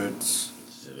if it's...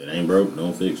 If it ain't broke,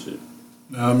 don't fix it.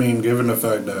 I mean, given the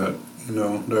fact that,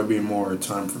 there'll be more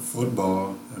time for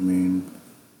football, I mean,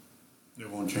 it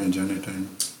won't change anything.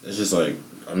 It's just like,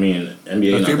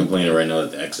 NBA not complaining right now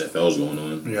that the XFL's going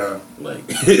on. Yeah. Like,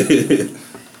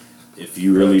 if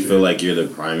you really feel like you're the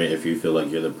prime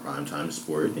time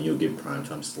sport, then you'll get prime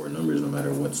time sport numbers no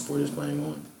matter what sport is playing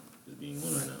on. Is being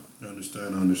on right now. I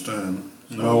understand.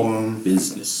 No,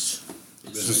 business.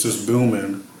 Business is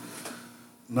booming.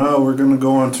 Now we're gonna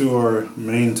go on to our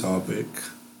main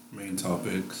topics.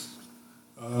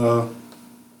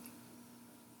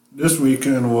 This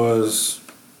weekend was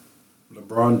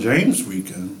LeBron James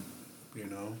weekend.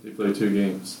 They played 2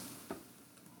 games.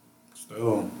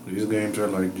 Still, these games are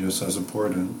like just as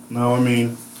important. Now,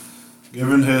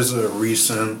 given his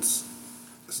recent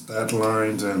stat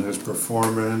lines and his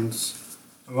performance,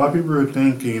 a lot of people are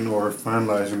thinking or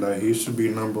finalizing that he should be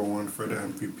number 1 for the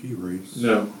MVP race.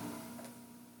 No.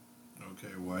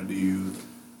 Okay, why do you...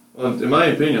 Well, in my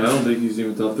opinion, I don't think he's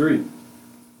even top 3.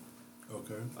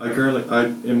 Okay.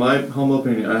 In my humble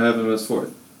opinion, I have him as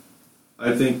 4th.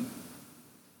 I think,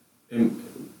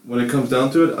 when it comes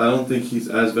down to it, I don't think he's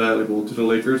as valuable to the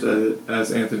Lakers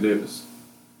as Anthony Davis.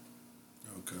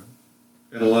 Okay.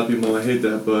 And a lot of people might hate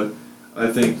that, but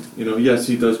I think, yes,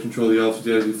 he does control the offense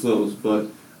as he flows, but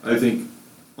I think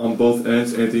on both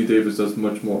ends, Anthony Davis does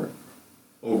much more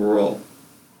overall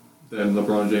than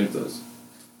LeBron James does.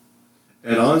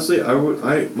 And honestly,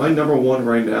 my number 1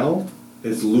 right now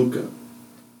is Luka.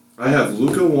 I have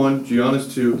Luka 1,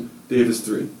 Giannis 2, Davis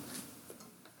 3.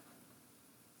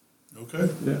 Okay.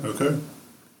 Yeah. Okay.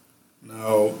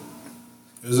 Now,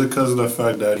 is it because of the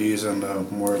fact that he's in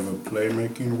more of a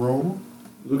playmaking role?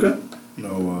 Luka?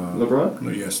 No. LeBron? No,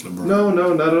 yes, LeBron. No,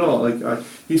 not at all.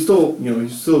 He's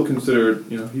still considered,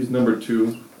 he's number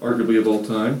 2, arguably of all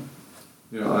time.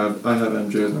 I have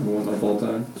MJ as number 1 of all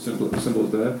time. Simple as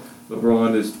that.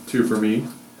 LeBron is 2 for me.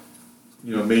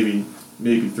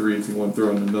 Maybe 3 if you want to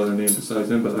throw in another name besides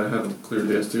him, but I have him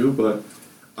clearly as 2. But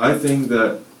I think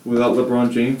that without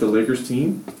LeBron James, the Lakers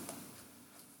team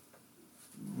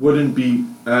wouldn't be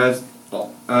as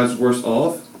worse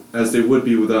off as they would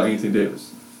be without Anthony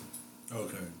Davis.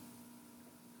 Okay.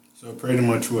 So pretty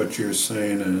much what you're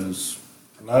saying is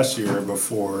last year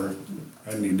before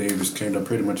Anthony Davis came to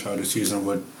pretty much how this season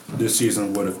would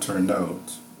have turned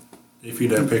out. If he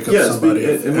didn't pick up somebody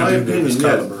in my opinion, Davis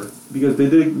caliber. yes, because they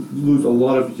did lose a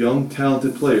lot of young,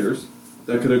 talented players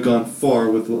that could have gone far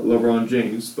with LeBron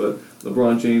James, but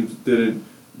LeBron James didn't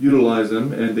utilize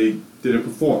them and they didn't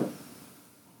perform.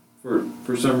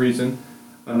 For some reason,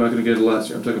 I'm not going to get it last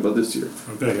year. I'm talking about this year.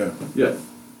 Okay, yeah. Yeah,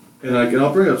 and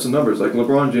I'll bring up some numbers. Like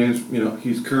LeBron James,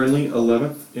 he's currently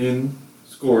 11th in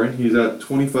scoring. He's at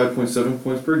 25.7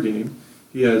 points per game.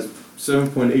 He has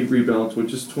 7.8 rebounds,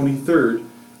 which is 23rd.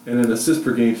 And in assists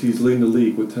per game, he's leading the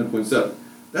league with 10.7.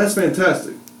 That's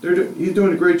fantastic. He's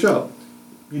doing a great job.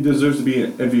 He deserves to be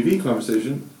in MVP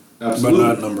conversation. Absolutely. But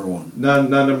not number 1. Not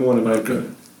number 1 in my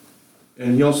opinion.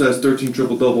 And he also has 13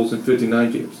 triple-doubles in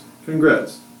 59 games.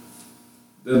 Congrats.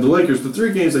 The Lakers, the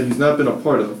 3 games that he's not been a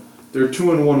part of, they're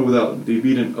 2-1 without him. They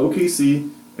beat in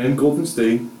OKC and Golden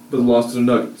State, but lost to the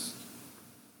Nuggets.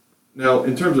 Now,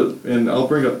 in terms of, and I'll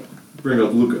bring up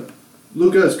Luka.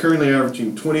 Luka is currently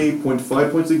averaging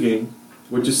 28.5 points a game,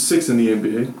 which is 6th in the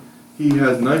NBA. He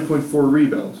has 9.4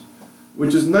 rebounds,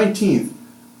 which is 19th,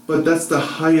 but that's the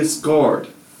highest guard.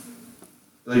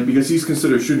 Because he's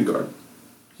considered a shooting guard.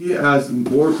 He's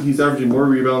averaging more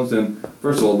rebounds than,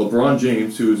 first of all, LeBron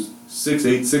James, who's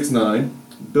 6'8", 6'9",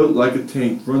 built like a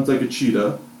tank, runs like a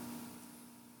cheetah.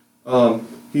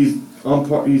 He's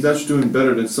actually doing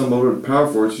better than some other power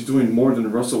forwards. He's doing more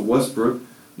than Russell Westbrook,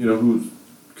 who's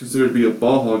considered to be a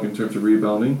ball hog in terms of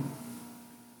rebounding.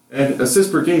 And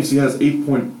assists per game, he has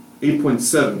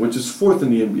 8.7, which is 4th in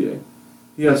the NBA.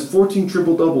 He has 14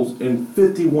 triple-doubles in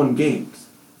 51 games,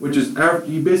 which is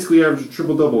he basically averages a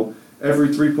triple-double every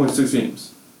 3.6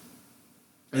 games.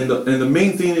 And the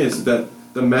main thing is that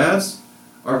the Mavs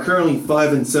are currently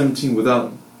 5-17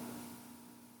 without him.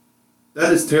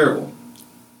 That is terrible.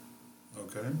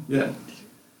 Okay. Yeah.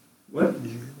 What?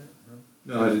 Did you hear that?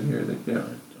 No, I didn't hear anything. Yeah.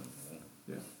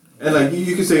 And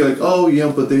you can say oh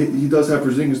yeah, but he does have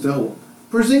Porzingis to help.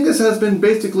 Porzingis has been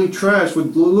basically trashed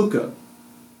with Luka.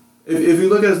 If you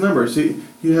look at his numbers, he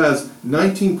has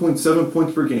 19.7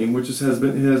 points per game, which has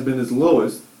been his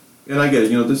lowest. And I get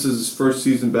it, this is his first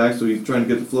season back, so he's trying to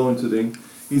get the flow into things.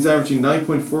 He's averaging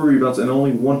 9.4 rebounds and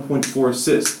only 1.4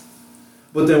 assists.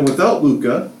 But then without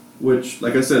Luka, which,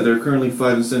 like I said, they're currently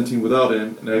 5-17 without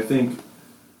him, and I think,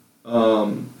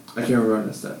 I can't remember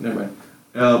that stat. Never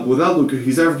mind. Without Luka,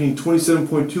 he's averaging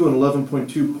 27.2 and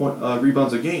 11.2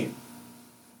 rebounds a game.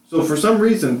 So for some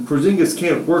reason, Porzingis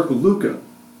can't work with Luka.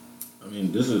 I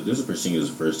mean, this is Porzingis'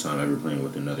 first time ever playing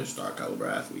with another star caliber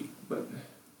athlete. But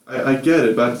I get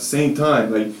it, but at the same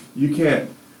time, like, you can't.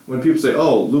 When people say,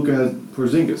 "Oh, Luka has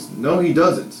Porzingis," no, he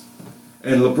doesn't.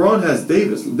 And LeBron has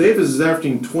Davis. Davis is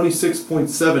averaging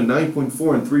 26.7,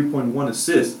 9.4, and 3.1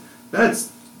 assists.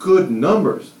 That's good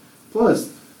numbers. Plus,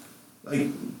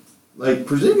 like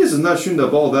Porzingis is not shooting the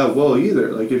ball that well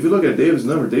either. Like, if you look at Davis'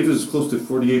 number, Davis is close to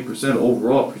 48%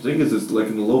 overall. Porzingis is like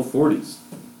in the low 40s.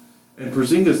 And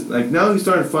Porzingis, like, now he's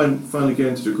starting to finally get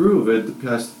into the groove of it.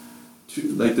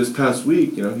 This past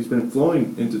week, he's been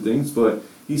flowing into things, but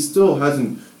he still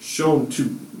hasn't shown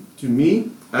to me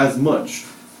as much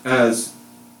as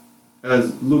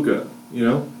Luka,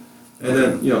 and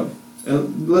then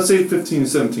and let's say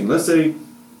 15-17. Let's say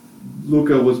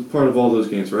Luka was part of all those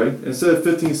games, right? Instead of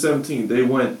 15-17, they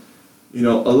went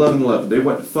 11-11. They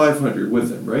went 500 with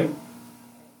him, right?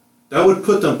 That would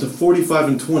put them to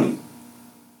 45-20.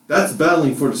 That's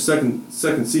battling for the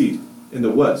second seed in the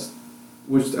West,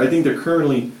 which I think they're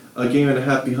currently a game and a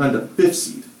half behind the 5th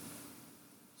seed.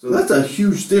 So that's a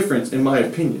huge difference, in my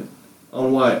opinion,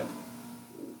 on why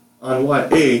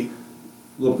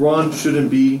LeBron shouldn't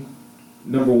be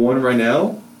number one right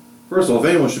now. First of all, if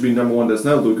anyone should be number one that's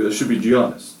not Luka, it should be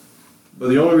Giannis. But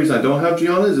the only reason I don't have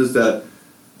Giannis is that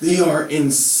they are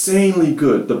insanely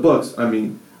good. The Bucks,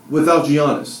 without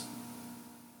Giannis.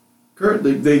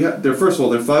 Currently, they're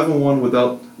 5-1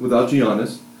 without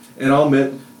Giannis, and I'll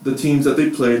admit the teams that they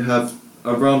played have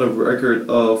around a record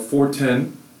of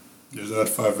 4-10. Is that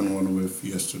 5-1 with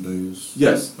yesterday's?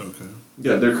 Yes. Okay.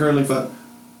 Yeah, they're currently 5.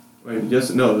 Wait,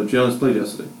 yes, no, Giannis played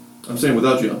yesterday. I'm saying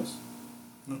without Giannis.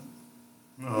 No,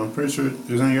 I'm pretty sure.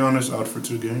 Isn't Giannis out for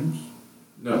 2 games?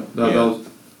 No, that was.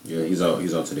 Yeah, he's out.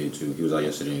 He's out today too. He was out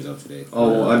yesterday. He's out today.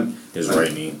 Oh, well, his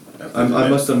right knee. I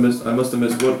must have missed.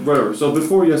 Whatever. So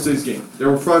before yesterday's game, they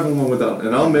were 5-1 without,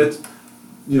 and I'll admit,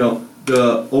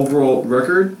 the overall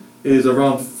record is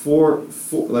around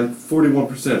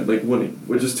 41%, like winning,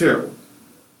 which is terrible.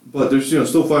 But they're still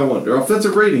 5-1. Their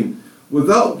offensive rating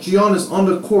without Giannis on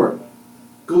the court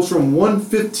goes from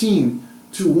 115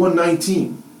 to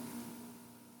 119.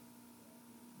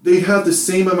 They have the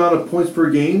same amount of points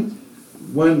per game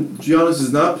when Giannis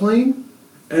is not playing,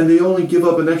 and they only give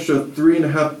up an extra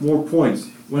 3.5 more points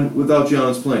without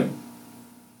Giannis playing.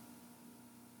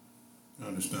 I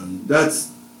understand.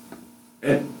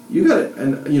 And you got it.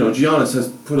 And Giannis has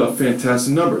put up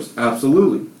fantastic numbers,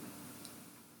 absolutely.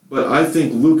 But I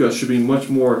think Luka should be much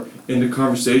more in the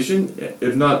conversation,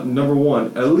 if not number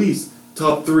one, at least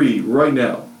top 3 right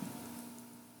now.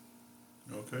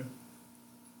 Okay.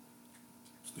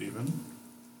 Steven?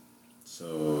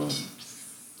 So,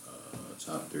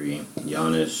 top 3,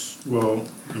 Giannis. Well,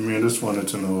 I just wanted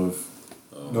to know if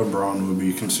LeBron would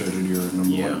be considered your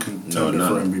number one contender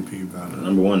for MVP battle.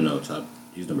 Number 1, no.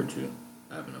 He's number 2.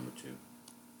 I have a number 2.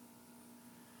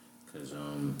 Because,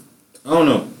 I don't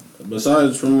know.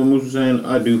 Besides from what Moose was saying,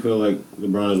 I do feel like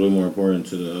LeBron is way more important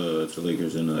to the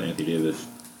Lakers than Anthony Davis.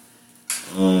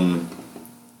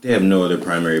 They have no other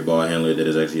primary ball handler that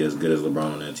is actually as good as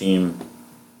LeBron on that team.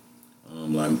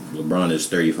 LeBron is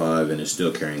 35 and is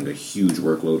still carrying a huge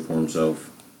workload for himself.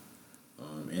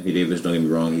 Anthony Davis, don't get me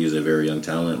wrong, he is a very young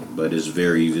talent, but it's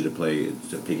very easy to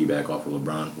piggyback off of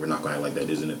LeBron. We're not going to act like that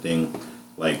isn't a thing.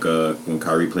 Like when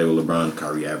Kyrie played with LeBron,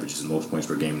 Kyrie averages the most points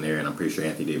per game there, and I'm pretty sure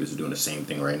Anthony Davis is doing the same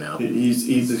thing right now.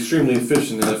 He's extremely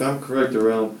efficient, and if I'm correct,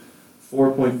 around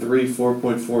 4.3,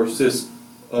 4.4 assists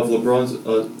of LeBron's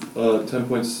 10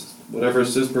 points, whatever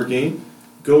assists per game,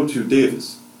 go to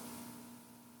Davis.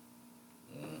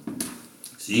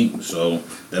 See, so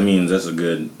that means that's a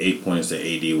good 8 points that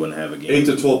AD wouldn't have a game. 8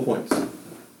 to 12 points.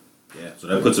 Yeah, so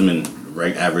that puts him in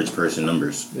average person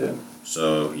numbers. Yeah.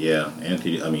 So, yeah,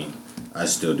 I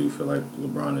still do feel like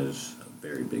LeBron is a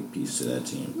very big piece to that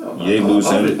team. No, lose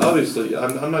him. Obviously,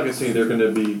 I'm not going to say they're going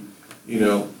to be,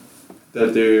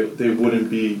 that they wouldn't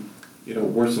be,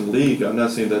 worse in the league. I'm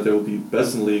not saying that they will be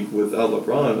best in the league without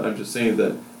LeBron. I'm just saying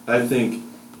that I think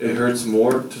it hurts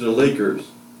more to the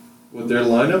Lakers with their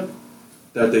lineup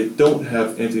that they don't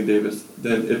have Anthony Davis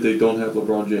than if they don't have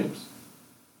LeBron James.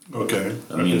 Okay.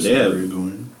 I mean, they have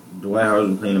Dwight Howard's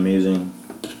been playing amazing.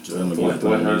 Dwight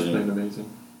Howard's playing amazing.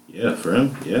 Yeah, for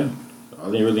him, yeah.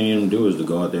 All they really need him to do is to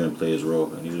go out there and play his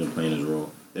role, and he's been playing his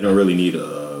role. They don't really need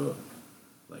a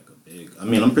big. I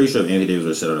mean, I'm pretty sure if Anthony Davis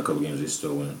would sit out a couple games, they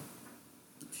still win.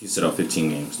 If he sit out 15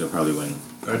 games, they'll probably win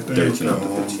 13 out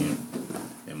of 15,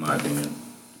 in my opinion.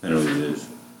 Depending on who it is.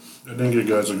 I think you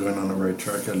guys are going on the right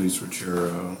track, at least with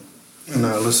your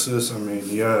analysis. I mean,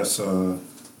 yes,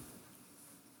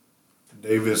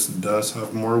 Davis does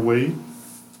have more weight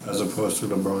as opposed to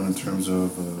LeBron in terms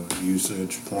of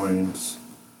usage, points.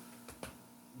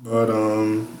 But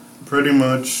pretty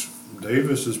much,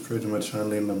 Davis is pretty much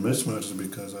handling the mismatches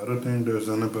because I don't think there's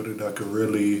anybody that could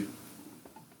really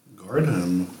guard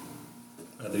him,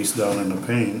 at least down in the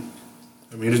paint.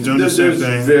 I mean, he's doing the same thing.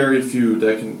 There's very few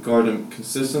that can guard him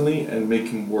consistently and make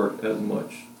him work as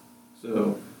much.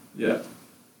 So, yeah.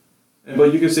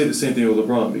 But you can say the same thing with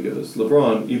LeBron because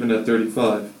LeBron, even at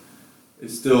 35,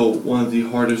 is still one of the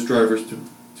hardest drivers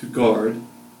to guard,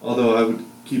 although I would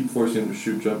keep forcing him to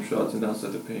shoot jump shots and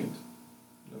outside the paint.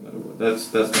 No matter what.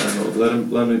 That's my mode.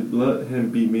 Let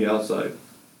him beat me outside.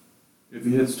 If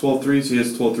he hits 12 threes, he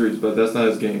hits 12 threes, but that's not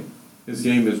his game. His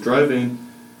game is driving,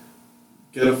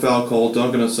 get a foul call,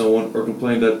 dunk on someone, or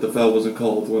complain that the foul wasn't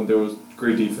called when there was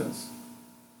great defense.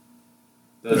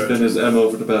 That's been his MO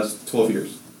for the past 12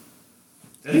 years.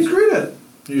 And he's great at it.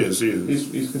 He is.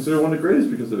 He's considered one of the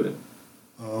greatest because of it.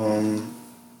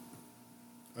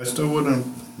 I still wouldn't,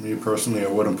 me personally, I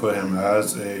wouldn't put him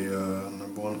as a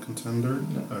number one contender.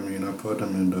 No. I mean, I put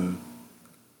him in the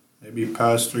maybe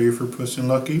past 3 for pushing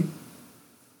lucky.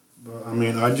 But, I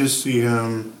mean, I just see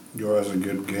him go as a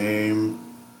good game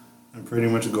and pretty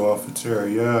much go off a tear.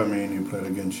 Yeah, I mean, he played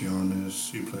against Giannis,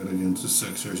 he played against the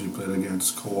Sixers, he played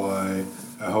against Kawhi,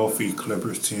 a healthy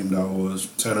Clippers team that was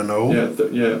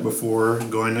 10-0 before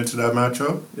going into that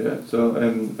matchup. Yeah, so,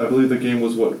 and I believe the game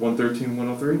was, what,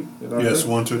 113-103? Yes,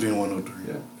 113-103.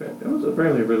 Yeah, it was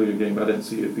apparently a really good game. I didn't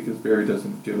see it because Barry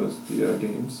doesn't give us the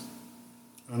games.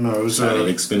 No, it was not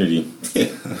in Xfinity.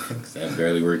 That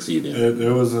barely works either.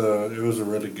 It was a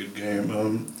really good game.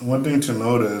 One thing to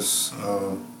notice,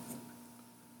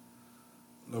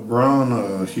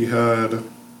 LeBron, he had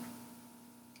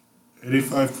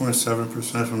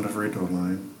 85.7% from the free throw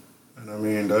line, and I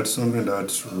mean that's something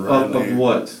that's really of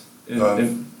what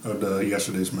of the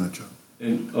yesterday's matchup.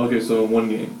 So in one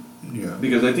game. Yeah.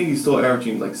 Because I think he's still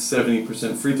averaging like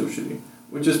 70% free throw shooting,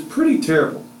 which is pretty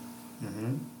terrible.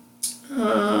 Mm-hmm.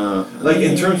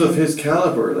 In terms of his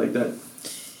caliber, like that.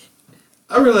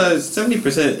 I realize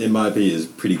 70% in my opinion is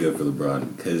pretty good for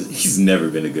LeBron because he's never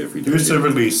been a good free throw shooter.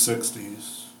 He was 60s.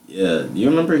 Yeah, you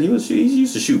remember he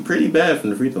used to shoot pretty bad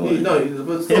from the free throw line.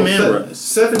 But still,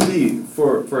 70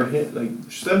 for him, like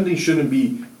 70 shouldn't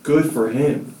be good for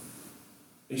him.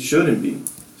 It shouldn't be.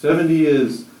 70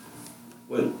 is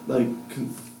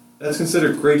that's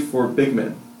considered great for big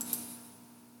men.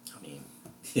 I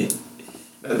mean,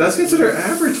 that's considered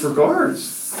average for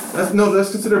guards. That's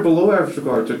considered below average for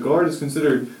guards. A guard is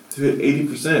considered to hit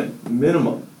 80%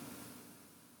 minimum.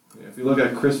 If you look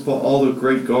at Chris Paul, all the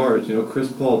great guards,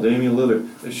 Chris Paul, Damian Lillard,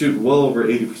 they shoot well over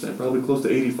 80%, probably close to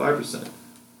 85%.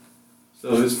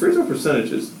 So his free throw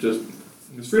percentage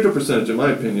in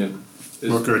my opinion,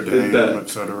 is bad.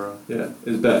 Etc. Yeah,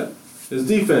 is bad. His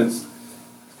defense,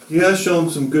 he has shown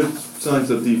some good signs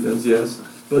of defense, yes,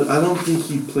 but I don't think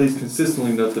he plays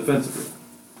consistently enough defensively.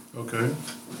 Okay.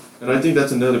 And I think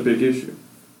that's another big issue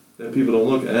that people don't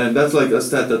look at. And that's like a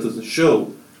stat that doesn't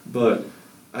show, but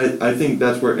I think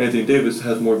that's where Anthony Davis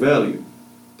has more value.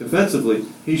 Defensively,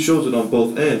 he shows it on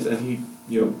both ends, and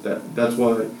that's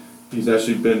why he's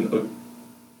actually been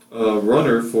a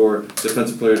runner for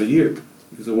Defensive Player of the Year,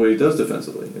 because of what he does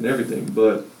defensively and everything.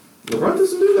 But LeBron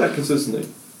doesn't do that consistently.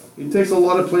 He takes a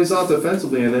lot of plays out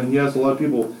defensively, and then he has a lot of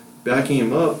people backing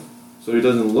him up, so he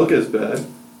doesn't look as bad.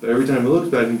 But every time he looks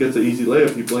bad and gets an easy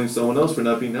layup, he blames someone else for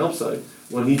not being outside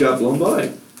when he got blown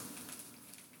by.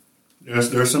 Yes,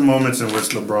 there are some moments in which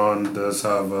LeBron does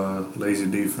have a lazy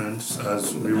defense,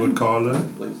 as we would call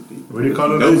it. Lazy defense. What do you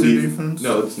call it, lazy defense?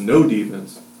 No, it's no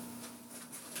defense.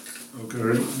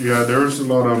 Okay, yeah, there's a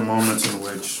lot of moments in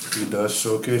which he does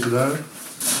showcase that.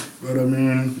 But I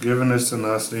mean, given his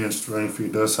tenacity and strength, he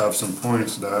does have some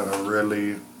points that are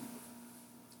really,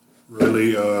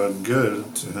 really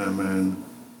good to him. And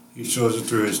he shows it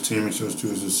through his team, he shows it through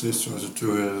his assists, shows it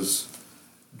through his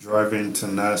driving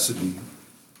tenacity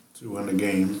to win the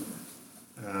game.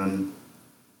 And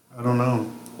I don't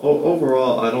know.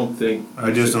 Overall, I don't think...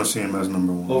 I just don't see him as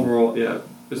number one. Overall, yeah.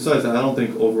 Besides that, I don't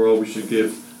think overall we should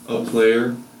give a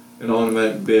player an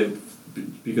automatic bid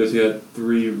because he had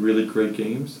 3 really great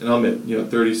games. And I'll admit,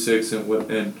 36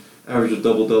 and average a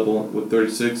double-double with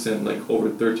 36 and over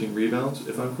 13 rebounds,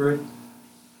 if I'm correct.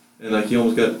 and like he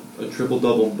almost got a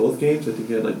triple-double in both games. I think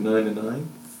he had like 9 and 9.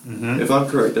 Mm-hmm. If I'm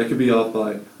correct, that could be off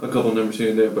by a couple numbers here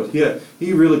and there, but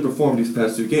he really performed these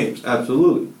past 2 games,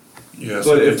 absolutely. Yeah,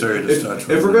 But if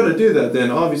we're going to do that,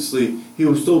 then obviously he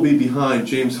will still be behind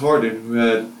James Harden, who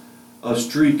had a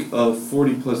streak of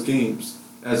 40-plus games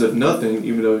as of nothing,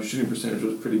 even though his shooting percentage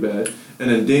was pretty bad, and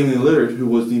then Damian Lillard, who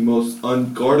was the most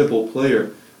unguardable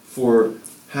player for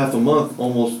half a month,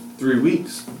 almost 3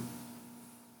 weeks.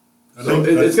 So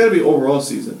it's got to be overall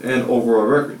season and overall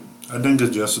record. I think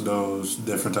it's just those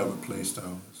different type of play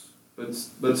styles.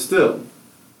 But still,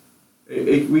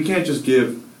 we can't just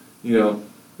give,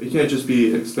 we can't just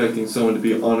be expecting someone to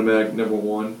be an automatic number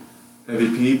 1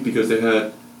 MVP because they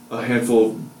had a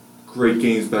handful of great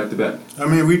games back to back. I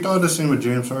mean, we thought the same with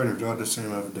James Harden. We thought the same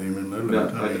with Damian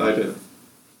Lillard. No, I didn't.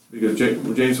 Because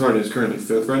James Harden is currently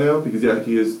 5th right now because,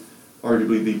 he is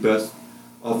arguably the best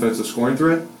offensive scoring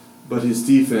threat, but his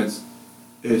defense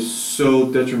is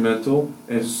so detrimental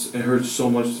and it hurts so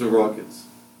much to the Rockets.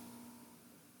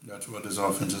 That's what his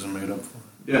offense is made up for.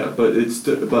 Yeah, but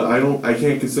I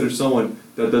can't consider someone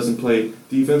that doesn't play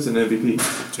defense an MVP.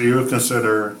 So you would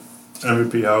consider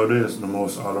MVP how it is, the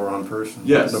most all-around person?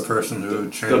 Yes. The person who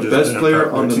changes the best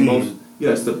player on the team. most.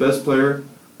 Yes, the best player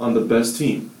on the best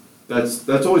team. That's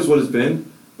always what it's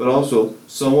been, but also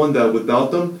someone that without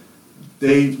them,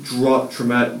 they drop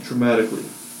dramatically.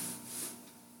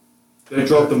 They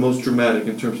drop the most dramatic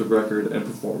in terms of record and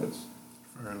performance.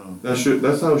 Fair enough.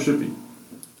 That's how it should be.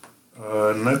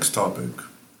 Next topic.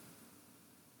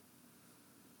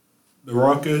 The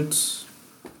Rockets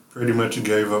pretty much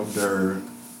gave up their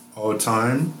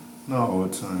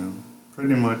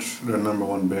pretty much their number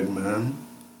 1 big man.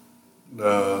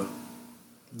 The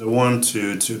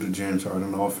 1-2 to the James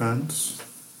Harden offense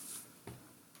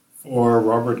for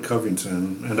Robert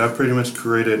Covington, and that pretty much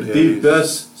created the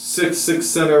best 6'6"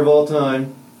 center of all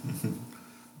time.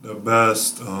 The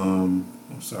best,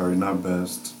 not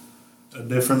best. A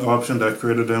different option that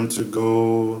created them to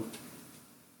go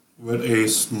with a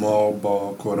small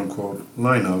ball, quote unquote,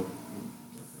 lineup.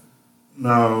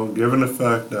 Now, given the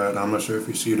fact that I'm not sure if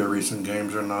you see the recent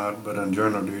games or not, but in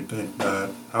general, do you think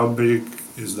that how big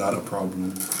is that a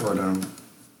problem for them?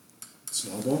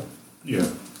 Small ball? Yeah.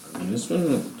 I mean, it's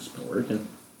been working.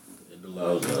 It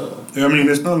allows. I mean,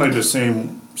 it's not like the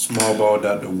same small ball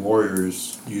that the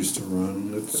Warriors used to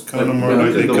run. It's kind of more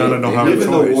like they kind of don't have a choice.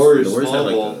 The Warriors have small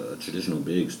like ball. a traditional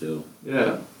big still.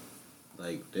 Yeah.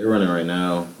 Like they're running right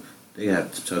now. They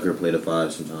have Tucker play the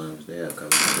 5 sometimes. They have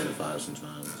Covington play the 5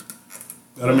 sometimes.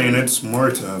 But I mean, it's more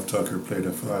to have Tucker play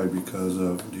the 5 because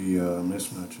of the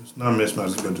mismatches. Not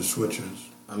mismatches, but the switches.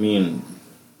 I mean,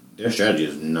 their strategy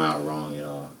is not wrong at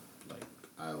all. Like,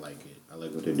 I like it. I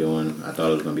like what they're doing. I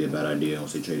thought it was going to be a bad idea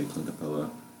once they traded Clint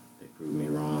Capella. They proved me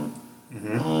wrong.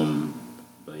 Mm-hmm.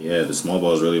 But yeah, the small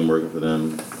ball has really been working for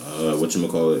them.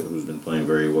 Whatchamacallit, who's been playing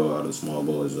very well out of the small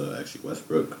ball, is actually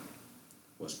Westbrook.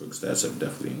 Westbrook's stats have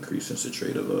definitely increased since the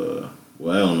trade of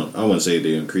well, I don't know. I wouldn't say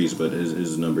they increased, but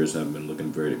his numbers have been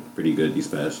looking pretty good these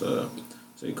past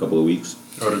say a couple of weeks.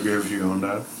 I'd agree with you on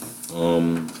that.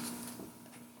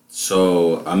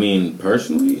 So I mean,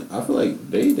 personally, I feel like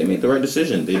they made the right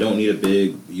decision. They don't need a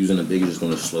big. Using a big is just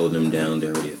going to slow them down.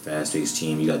 They're already a fast-paced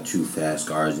team. You got 2 fast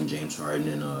guards in James Harden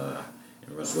and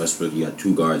Russell Westbrook. You got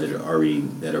 2 guards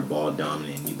that are ball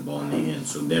dominant and need the ball in their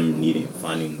hands. So them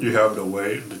finding. You have the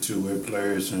 2-way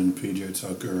players in PJ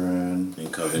Tucker and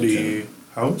Covington. the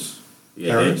House.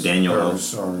 Yeah, Harris? Daniel Harris, House.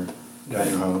 Sorry,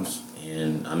 Daniel House.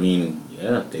 And I mean,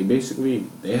 yeah,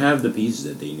 they have the pieces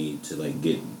that they need to like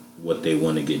get what they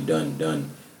want to get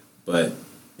done. But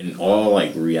in all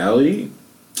like reality,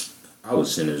 I would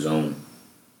send a zone.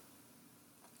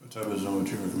 What type of zone would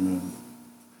you recommend?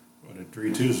 What, a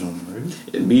 3-2 zone,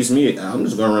 right? It beats me. I'm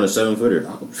just gonna run a 7-footer.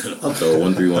 I'll throw a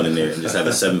 1-3-1 in there and just have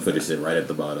a 7-footer sit right at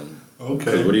the bottom. Okay.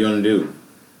 'Cause what are you gonna do?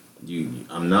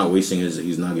 I'm not wasting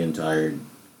he's not getting tired.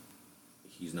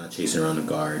 He's not chasing around the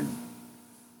guard.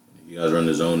 If you guys run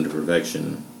the zone to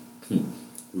perfection, we're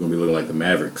gonna be looking like the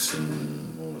Mavericks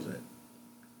in what was that?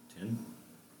 10,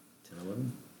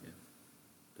 11? Yeah.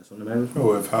 That's when the Mavericks were.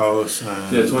 Oh, with House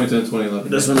and... Yeah, 2010,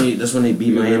 2011. That's when they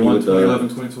beat Miami with the 2011,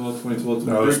 2012, 2012,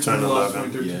 That was 2013,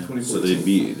 10-11. 2013, So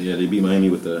 2014. they beat Miami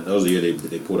with the that was the year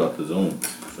they pulled out the zone.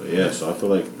 So yeah, so I feel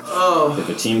like if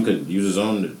a team could use a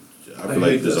zone, I feel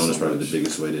like the zone is probably the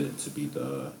biggest way to beat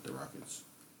the Rockets.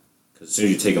 Because as soon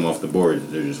as you take them off the board,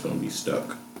 they're just going to be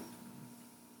stuck.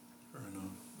 Fair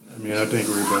enough. I mean, I think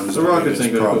rebounds. The Rockets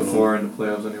ain't going to problem. go far in the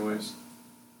playoffs anyways.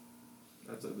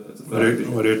 That's a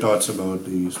What are your thoughts about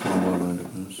the small ball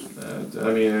lineup?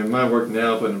 I mean, it might work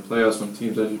now, but in playoffs when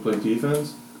teams actually play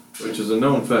defense, which is a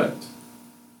known fact,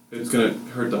 it's going to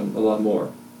hurt them a lot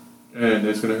more. And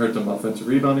it's going to hurt them offensive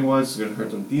rebounding wise. It's going to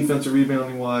hurt them defensive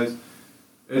rebounding wise.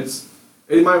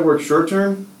 It might work short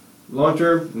term, long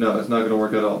term. No, it's not going to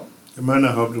work at all. It might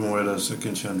not help them with a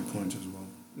second chance points as well.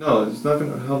 No, it's not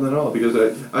going to help them at all because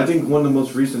I think one of the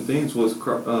most recent things was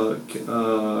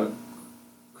Kristaps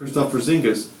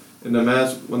Porzingis in the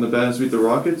match when the Mavs beat the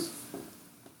Rockets.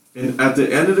 And at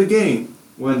the end of the game,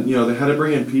 when they had to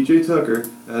bring in PJ Tucker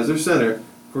as their center,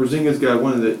 Porzingis got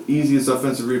one of the easiest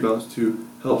offensive rebounds to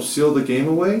help seal the game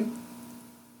away.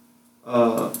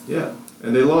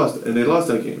 And they lost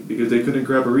that game because they couldn't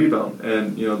grab a rebound,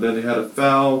 and then they had a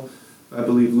foul. I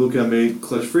believe Luka made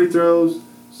clutch free throws.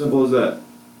 Simple as that.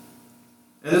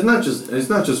 And it's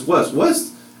not just West.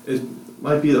 West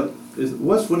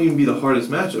West wouldn't even be the hardest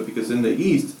matchup because in the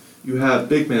East you have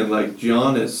big men like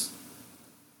Giannis.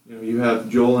 You have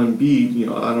Joel Embiid.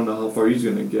 I don't know how far he's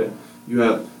going to get. You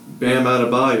have Bam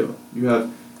Adebayo. You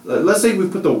have, let's say we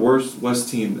put the worst West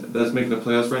team that's making the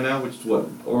playoffs right now, which is what,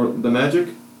 or the Magic.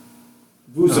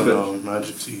 Vucevic. No,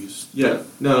 Magic's East. Yeah,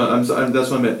 no, that's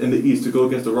what I meant. In the East to go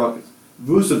against the Rockets,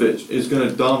 Vucevic is going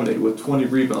to dominate with 20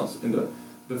 rebounds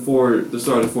before the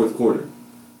start of the fourth quarter.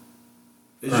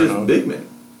 It's just big man.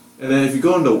 And then if you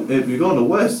go into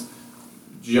West,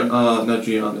 not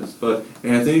Giannis, but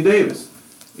Anthony Davis.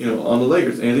 On the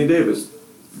Lakers, Anthony Davis,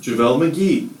 JaVale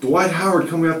McGee, Dwight Howard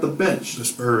coming off the bench. The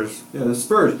Spurs. Yeah, the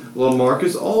Spurs.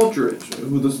 LaMarcus Aldridge,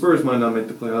 who the Spurs might not make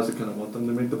the playoffs. I kind of want them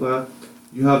to make the playoffs.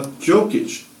 You have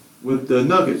Jokic with the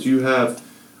Nuggets. You have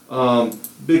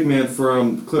big man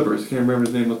from Clippers. Can't remember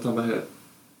his name off the top of my head.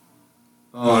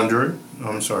 Andre?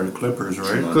 I'm sorry, Clippers,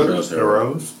 right? Clippers.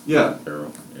 Arrows? Yeah.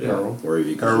 Arrow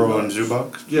and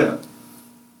Zubac? Yeah.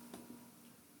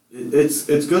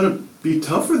 It's going to be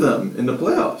tough for them in the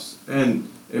playoffs. And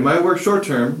it might work short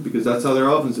term because that's how their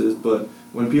offense is, but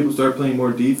when people start playing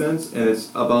more defense and it's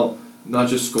about not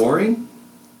just scoring,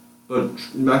 but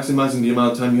maximizing the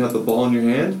amount of time you have the ball in your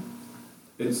hand,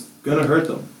 it's going to hurt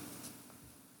them.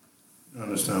 I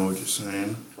understand what you're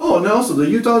saying. Oh, and also the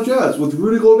Utah Jazz with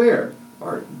Rudy Gobert.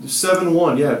 All right,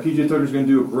 7-1. Yeah, PJ Tucker's going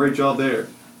to do a great job there.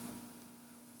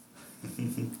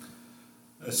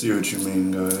 I see what you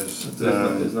mean, guys. It's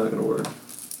not going to work.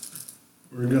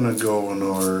 We're going to go on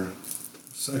our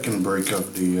second break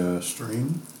of the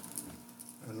stream.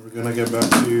 And we're going to get back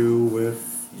to you with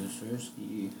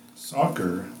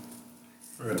soccer.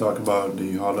 We're going to talk about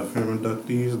the Hall of Fame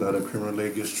inductees that the Premier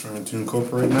League is trying to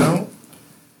incorporate now.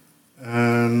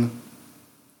 And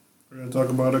we're going to talk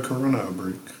about a corona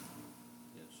outbreak.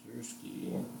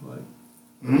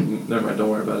 Never mind, don't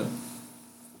worry about it.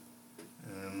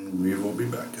 And we will be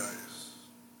back, guys.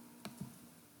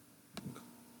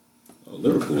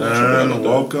 Liverpool. And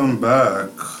welcome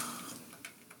back.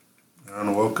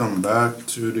 And welcome back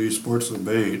to the Sports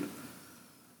Debate.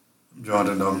 I'm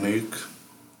Jonathan Dominique.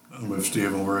 I'm with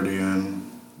Stephen Worthy and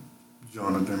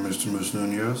Jonathan Mr. Ms.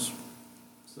 Nunez.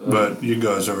 But you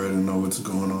guys already know what's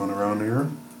going on around here.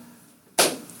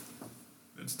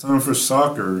 It's time for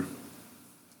soccer.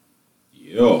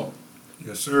 Yo.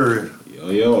 Yes, sir.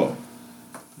 Yo.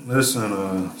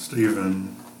 Listen,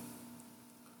 Stephen.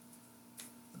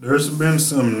 There's been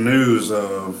some news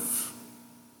of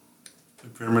the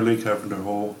Premier League having their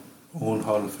own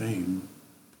Hall of Fame.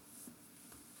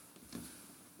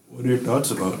 What are your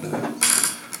thoughts about that?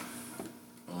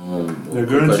 They're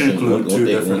going to include two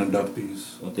different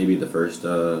inductees. Won't they be the first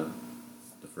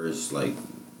league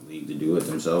to do it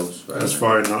themselves? Right? As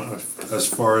far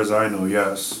as I know,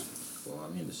 yes. Well, I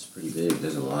mean, this is pretty big.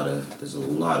 There's a lot of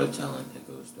talent that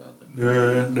goes throughout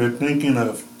them. They're thinking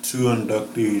of two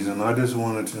inductees, and I just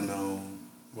wanted to know,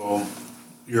 well,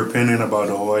 your opinion about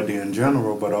the whole idea in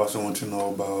general, but I also want to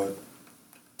know about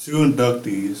two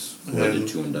inductees. What are the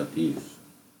two inductees?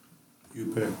 You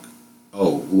pick.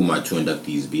 Oh, who might two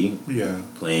inductees be? Yeah.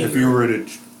 Playing. If you were to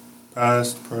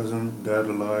past, present, dead,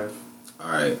 alive.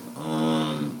 Alright,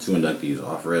 two inductees.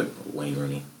 Offer it, Wayne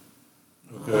Rooney.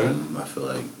 Okay. I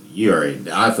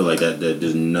feel like that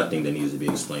there's nothing that needs to be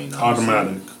explained. Obviously.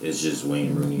 Automatic. It's just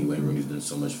Wayne Rooney. Wayne Rooney's done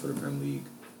so much for the Premier League.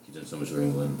 He's done so much for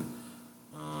England.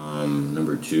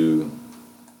 Number two.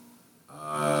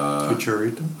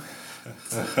 Chicharito.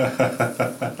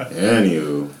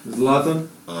 Anywho. Zlatan?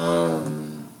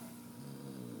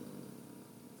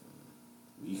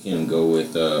 We can go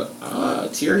with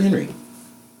Thierry Henry.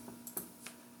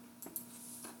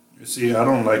 You see, I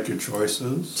don't like your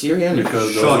choices. Thierry Henry.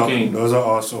 Because those are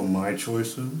also my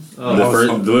choices. I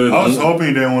was hoping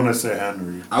you didn't want to say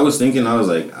Henry. I was thinking,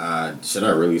 should I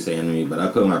really say Henry? But I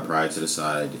put my pride to the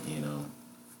side, and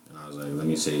I was like, let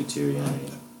me say Thierry Henry.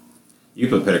 You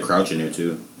put Petr Crouch in there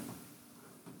too.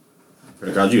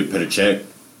 Petr Crouch, you could Petr Cech.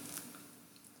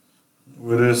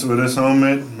 With this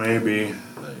helmet, maybe.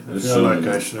 Like, I feel like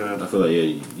I should. I feel like,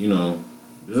 yeah, you know,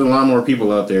 there's a lot more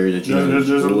people out there that you know.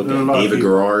 There's a lot David of people.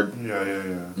 Garrard.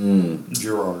 Yeah.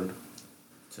 Gerard.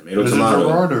 Tomato, Is tomato. it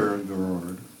Gerard or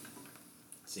Gerard?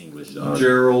 It's English, dog.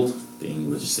 Gerald. The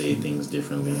English say things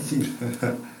differently.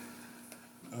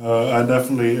 I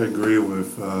definitely agree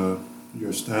with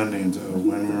your standings.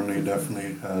 Wayne Rooney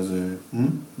definitely has a.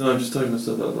 No, I'm just talking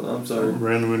myself out. I'm sorry.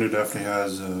 Wayne Rooney definitely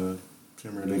has a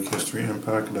Premier League history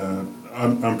impact that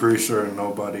I'm pretty sure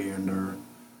nobody in their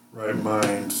right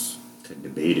minds Could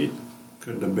debate it.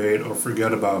 could debate or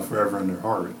forget about forever in their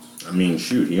hearts. I mean,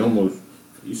 shoot, he almost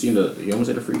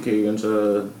had a free kick against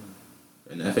in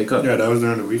the FA Cup. Yeah, that was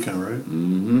during the weekend, right?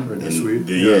 Mm-hmm. Or this week?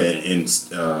 In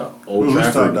Old Who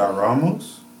stopped Trafford. that?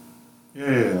 Ramos?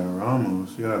 Yeah,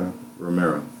 Ramos. Yeah,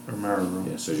 Romero. Romero.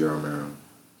 Yeah, Sergio Romero.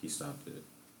 He stopped it.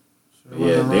 So Yeah,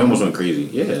 they Ramos? almost went crazy.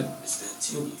 Yeah.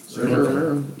 Sergio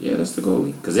Romero. Yeah, that's the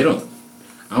goalie. Because they don't,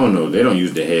 I don't know, they don't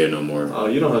use the head no more. Oh,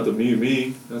 you don't have to mute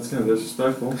me. That's kind of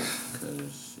disrespectful.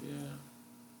 Because, yeah.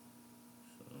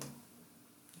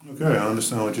 Okay, I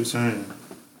understand what you're saying.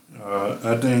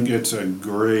 I think it's a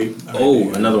great Oh,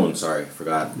 idea. another one. Sorry,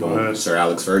 forgot. Go ahead. Sir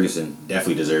Alex Ferguson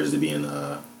definitely deserves to be in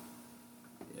Premier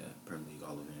League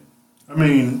Hall of Fame. I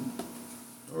mean,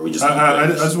 Or we just. I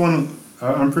just want.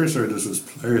 I'm pretty sure this was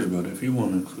players, but if you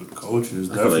want to include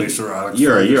coaches, I feel definitely like Sir Alex. You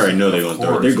already Ferguson, know they're of gonna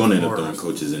course, they're gonna end of up throwing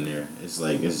course. coaches in there. It's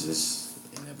like it's just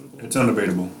inevitable. It's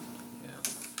undebatable. Yeah.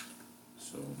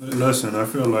 So Listen, I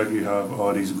feel like you have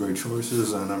all these great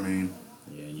choices, and I mean,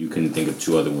 yeah, you can think of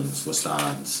two other ones. What's the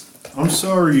odds? I'm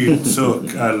sorry you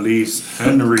took at least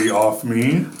Henry off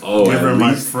me. Oh, at given my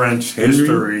least French Henry?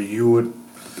 history, you would.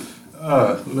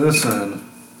 Listen.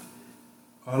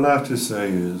 All I have to say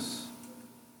is,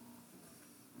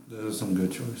 those are some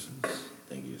good choices.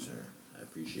 Thank you, sir. I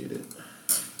appreciate it.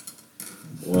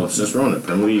 Well, since we're on the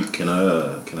Premier League, can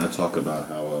I talk about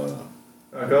how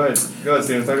Go ahead,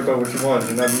 Steven. Talk about what you want.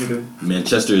 You're not muted.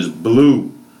 Manchester is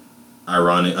blue?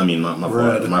 Ironic. I mean, my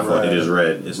Red, fault. My fault. It red. is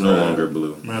red. It's no Red. longer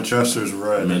blue. Manchester's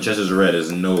red. Manchester's red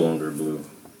is no longer blue.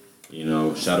 You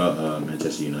know, shout out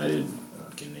Manchester United.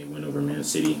 Getting they win over Man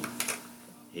City.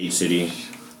 Hate City.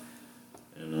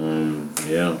 And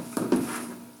yeah.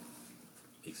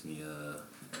 Makes me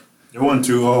They won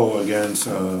 2-0 against,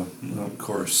 of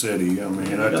course, City. I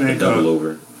mean, I got think the double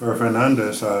over.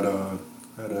 Fernandes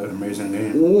had an amazing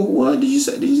game. What did you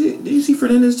say? Did you see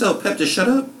Fernandez tell Pep to shut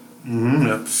up? Mm-hmm.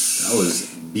 Yep. That was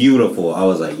beautiful. I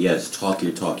was like, yes, talk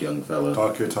your talk, young fella.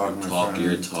 Talk your talk, my Talk friend.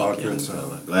 your talk, young yourself.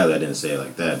 fella. Glad I didn't say it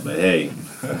like that, but hey,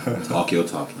 talk your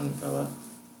talk, young fella.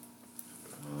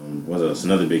 What else?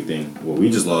 Another big thing. Well,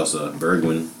 we just lost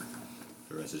Bergwijn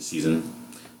the rest of the season.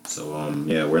 So,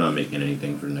 yeah, we're not making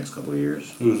anything for the next couple of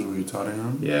years. Who's we,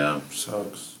 Tottenham? Yeah.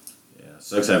 Sucks. Yeah.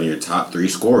 Sucks having your top 3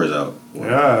 scorers out.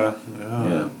 Yeah.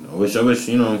 Yeah. I wish,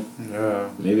 you know, Yeah.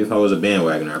 maybe if I was a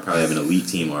bandwagoner, I'd probably have an elite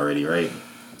team already, right?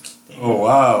 Oh,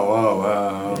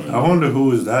 wow. Damn. I wonder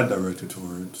who is that directed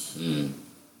towards.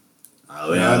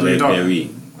 Alain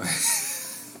Perry.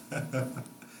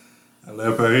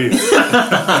 Alain Perry.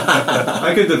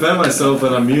 I could defend myself,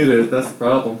 but I'm muted. That's the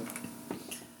problem.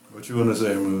 What you want to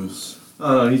say, Moose?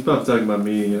 I don't know. He's probably talking about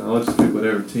me. You know, I'll just pick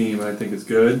whatever team I think is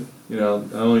good. You know,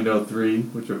 I only know 3,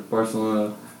 which are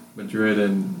Barcelona, Madrid,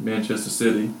 and Manchester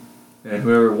City. And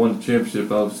whoever won the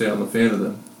championship, I would say I'm a fan of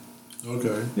them.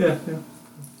 Okay. Yeah.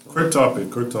 Quick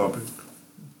topic. Out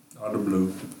of the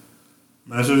blue.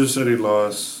 Manchester City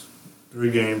lost 3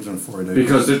 games in 4 days.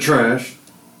 Because they're trash.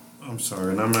 I'm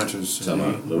sorry, not Manchester City.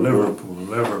 Talking about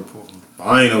Liverpool.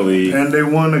 Finally. And they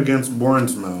won against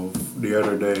Bournemouth the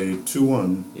other day,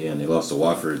 2-1. Yeah, and they lost to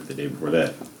Watford the day before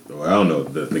that. Well, I don't know,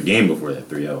 the game before that,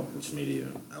 3-0, which made it,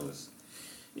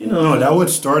 No, that would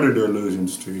started their losing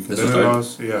streak. And That's then what they started?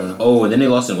 lost, yeah, Oh, and then they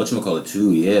lost in whatchamacallit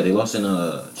too. Yeah, they lost in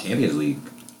Champions League.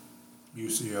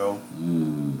 UCL.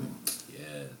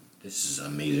 Yeah, this is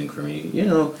amazing for me. You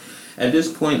know, at this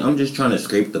point, I'm just trying to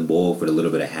scrape the bowl for the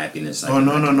little bit of happiness. Oh,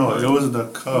 no. It was the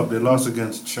Cup. They lost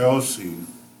against Chelsea.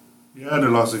 Yeah, they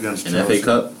lost against An Chelsea. FA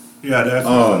Cup? Yeah, the FA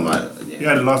Oh, Cup. my.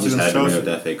 Yeah, they lost just against had to bring Chelsea. up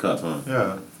that FA Cup, huh?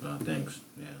 Yeah. Oh, thanks.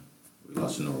 Yeah. We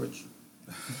lost to Norwich.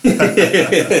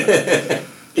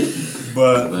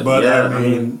 But yeah, I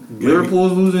mean,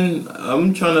 Liverpool's losing.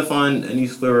 I'm trying to find any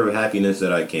sliver of happiness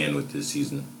that I can with this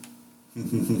season.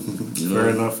 Fair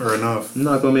enough. I'm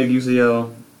not gonna make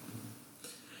UCL.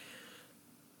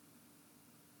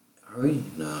 Are we?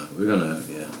 Nah, we're gonna.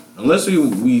 Yeah. Unless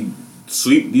we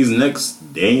sweep these next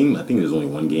game. I think there's only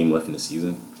 1 game left in the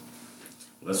season.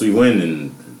 Unless we win,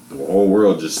 and the whole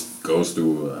world just goes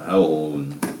through a hellhole.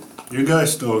 And You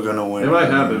guys still gonna win. It might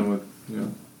happen with, you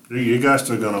know. You guys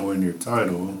still gonna win your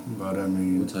title, but I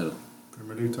mean, What title?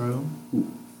 Premier League title. Who?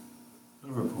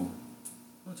 Liverpool.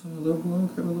 I'm talking about Liverpool. I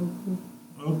don't care about Liverpool.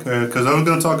 Okay, because I was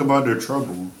gonna talk about their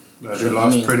trouble. That they I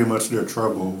lost mean- pretty much their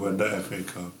trouble with the FA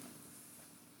Cup.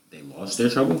 They lost their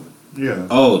trouble. Yeah.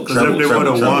 Oh, Because trouble, if they trouble, would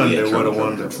have trouble, won, yeah, they would trouble, have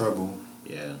won trouble, the trouble. treble.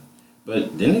 Yeah,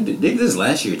 but then they did this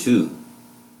last year too,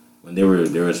 when they were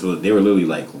literally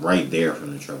like right there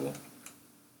from the trouble,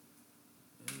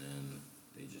 and then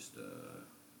they just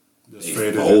Just They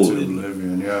faded folded. into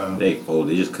oblivion. Yeah. they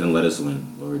folded. They just couldn't let us win.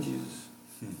 Lord Jesus.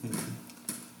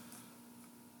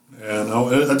 And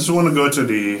I just want to go to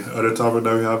the other topic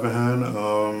that we have at hand.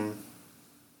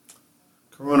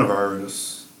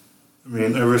 Coronavirus. I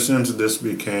mean, ever since this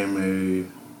became a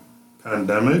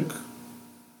pandemic,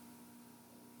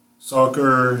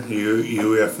 soccer,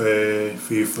 UEFA,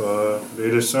 FIFA, they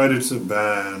decided to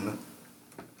ban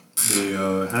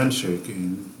the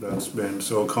handshaking that's been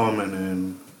so common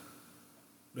in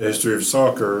the history of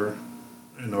soccer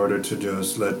in order to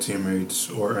just let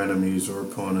teammates or enemies or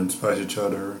opponents pass each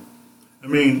other. I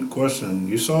mean, question,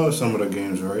 you saw some of the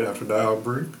games, right, after the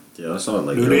outbreak? Yeah, I saw it.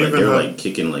 Like Do they they were, like, even they were have- like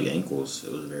kicking like ankles.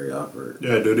 It was very awkward.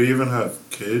 Yeah, do they even have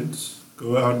kids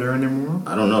go out there anymore?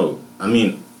 I don't know. I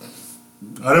mean,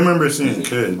 I remember seeing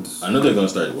kids. I know they're gonna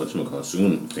start whatchamacallit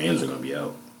soon. Fans are gonna be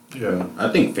out. Yeah. I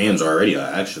think fans are already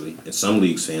out. Actually, in some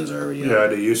leagues, fans are already out. Yeah,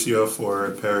 the UCL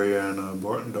for Perry and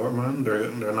Dortmund,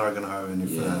 they're not going to have any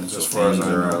Yeah, fans so as far as fans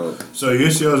I are know. out. So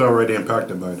UCL is already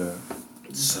impacted by that.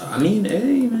 So, I mean,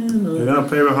 hey man, They're going to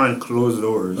play behind closed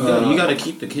doors. you gotta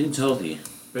keep the kids healthy.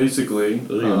 Basically,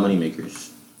 Those are your money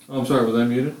makers. Oh, I'm sorry, was I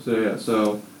muted? So yeah,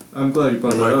 so I'm glad you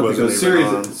brought The that mic up wasn't because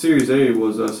even on. Series A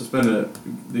was suspended.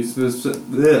 They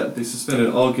suspended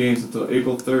all games until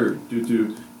April 3rd due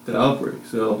to the outbreak.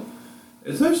 So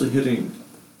it's actually hitting.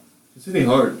 It's hitting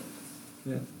hard.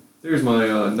 Yeah. There's my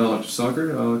knowledge of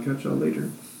soccer. I'll catch y'all later.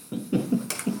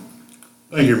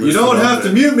 Thank you, You Moose, don't for have to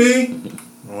that. mute me.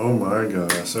 Oh my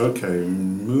gosh. Okay,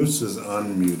 Moose is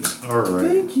unmuted. All right.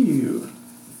 Thank you.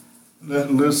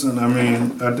 Listen, I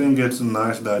mean, I think it's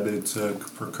nice that they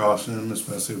took precaution,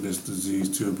 especially with this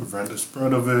disease, to prevent the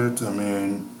spread of it. I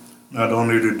mean, not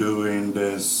only they're doing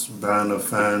this ban of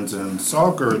fans in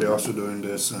soccer, they're also doing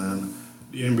this in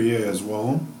the NBA as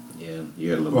well. Yeah,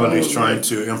 you got LeBron. Well, he's was trying like-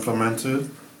 to implement it,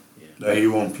 Yeah. that he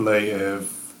won't play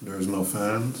if there's no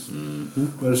fans. Mhm.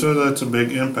 But it shows that's a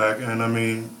big impact, and I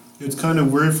mean, it's kind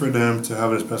of weird for them to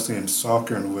have it, especially in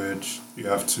soccer, in which you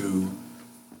have to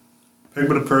pick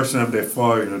with the person if they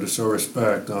fall, you know, to show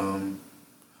respect.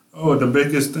 Oh, the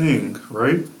biggest thing,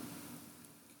 right?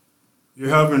 You're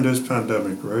having this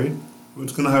pandemic, right?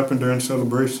 What's gonna happen during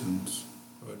celebrations?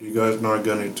 You guys not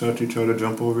gonna touch each other,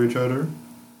 jump over each other?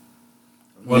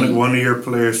 One of your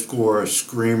players score a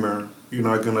screamer, you're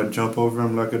not gonna jump over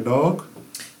him like a dog?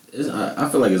 I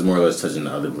feel like it's more or less touching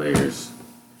the other players.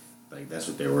 Like that's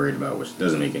what they're worried about, which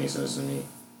doesn't make any sense to me.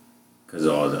 Because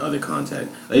of all the other contact.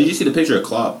 Like, did you see the picture of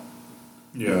Klopp?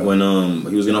 Yeah. When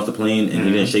he was getting off the plane and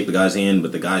he didn't shake the guy's hand,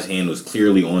 but the guy's hand was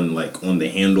clearly on the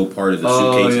handle part of the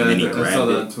suitcase, and then he I saw grabbed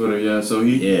that on it. Twitter. Yeah, so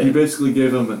he basically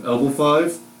gave him an elbow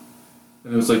five,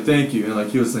 and it was like thank you, and like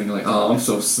he was thinking like, oh, I'm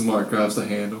so smart, grabs the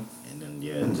handle. And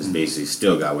then just basically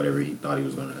still got whatever he thought he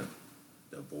was gonna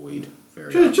avoid.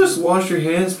 Very Just wash your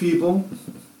hands, people.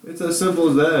 It's as simple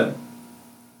as that.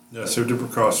 Yeah, safety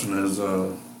precaution is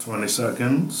 20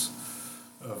 seconds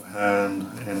of hand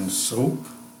and soap,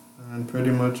 and pretty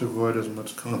much avoid as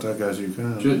much contact as you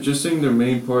can. Just saying the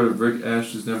main part of Rick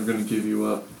Ash is never going to give you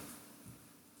up.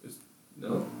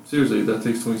 No, seriously, that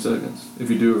takes 20 seconds if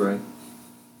you do it right.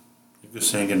 You can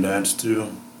sing and dance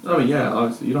too. I mean, yeah,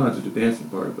 obviously you don't have to do the dancing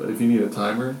part, but if you need a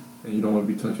timer and you don't want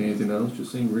to be touching anything else,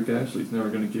 just sing Rick Ashley's never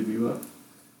going to give you up.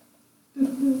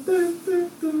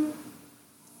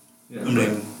 Yeah. I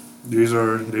mean, these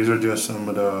are just some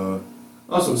of the.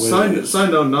 Also, ways.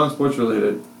 side note, non-sports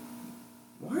related.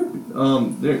 Why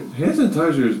their hand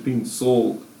sanitizer is being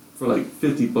sold for like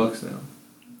 $50 now.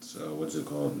 So what's it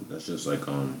called? That's just like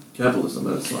Capitalism,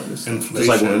 that's fine. It's Inflation. Just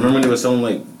like remember when they were selling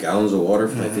like gallons of water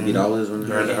for like $50 when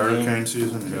During the hurricane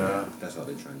season, yeah. That's how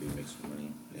they try and do make some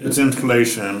money. It's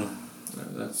inflation.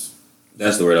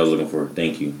 that's the word I was looking for.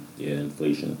 Thank you. Yeah,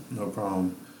 inflation. No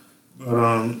problem.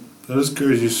 But this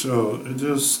crazy show, it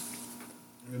just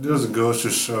goes to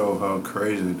show how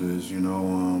crazy it is, you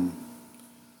know.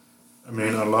 I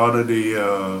mean, a lot of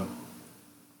the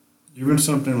even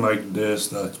something like this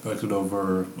that's expected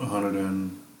over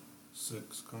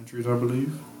 106 countries, I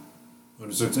believe,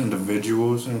 106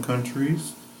 individuals in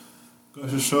countries.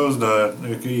 Because it shows that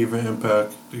it can even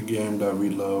impact the game that we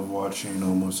love watching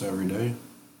almost every day.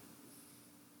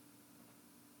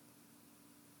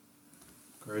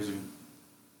 Crazy.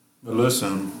 But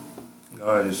listen,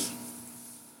 guys,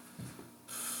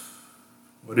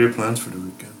 what are your plans for the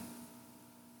weekend?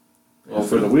 Well,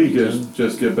 for the weekend,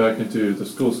 just get back into the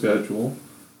school schedule,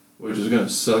 which is going to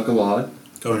suck a lot.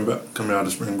 Coming out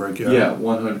of spring break, yeah? Yeah,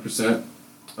 100%.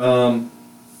 Gonna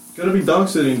be dog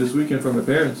sitting this weekend for my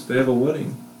parents. They have a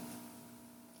wedding.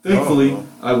 Thankfully,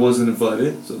 I wasn't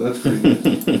invited, so that's pretty good.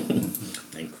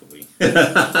 Thankfully.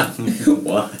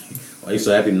 Why? Why are you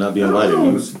so happy to not be invited? I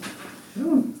don't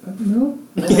know.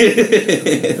 I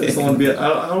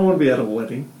don't want to be at a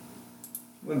wedding.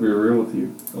 I'm going to be real with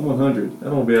you. I'm 100. I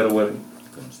don't want to be at a wedding.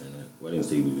 I understand that. Weddings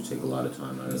take a lot of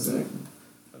time out of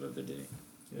the day.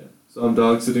 Yeah. So I'm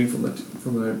dog sitting for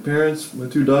my parents, my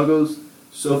two doggos,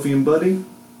 Sophie and Buddy.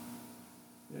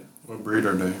 Yeah. What breed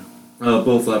are they?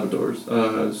 Both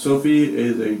Labradors. Sophie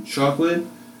is a chocolate.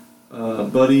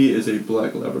 Buddy is a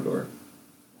black Labrador.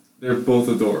 They're both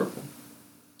adorable.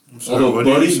 I'm sorry, what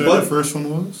did you say the first one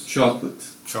was? Chocolate.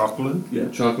 Chocolate? Yeah,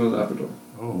 chocolate Labrador.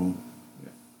 Oh.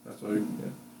 Yeah, that's why. Yeah.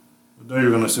 I thought you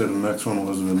were gonna say the next one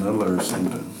was vanilla or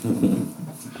something.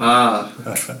 Ha!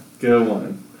 Good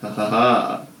one. Ha ha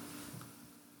ha.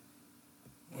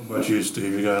 What about you,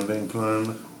 Steve? You got anything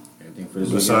planned? Anything for this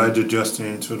besides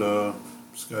adjusting to the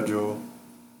schedule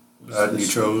that you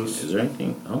chose? Is there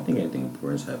anything? I don't think anything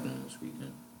important is happening this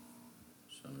weekend.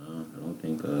 So no, I don't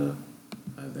think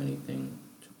I have anything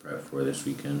to prep for this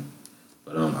weekend.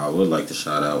 But I would like to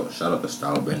shout out the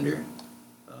Stylebender,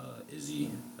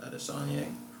 Izzy Adesanya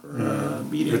for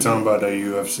beating. You're talking about that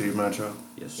UFC matchup?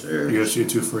 Yes, sir. UFC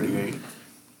 248.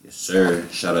 Yes, sir.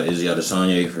 Shout out Izzy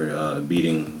Adesanya for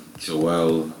beating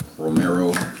Joel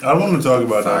Romero. I want to talk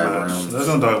about that match. rounds. Let's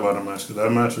not talk about the match because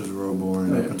that match was real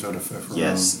boring up until the fifth round.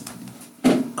 Yes.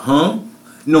 Huh?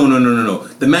 No.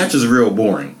 The match is real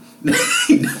boring.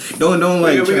 don't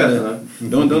like try to,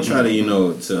 don't try to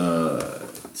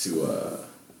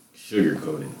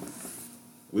sugarcoat it.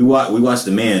 We watched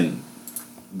the man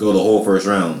go the whole first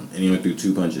round and he only threw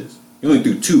 2 punches. He only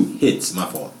threw 2 hits. My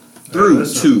fault.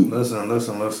 Two. Listen.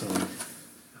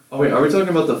 Oh wait, are we talking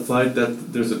about the fight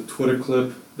that there's a Twitter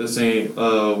clip that's saying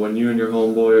when you and your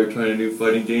homeboy are trying a new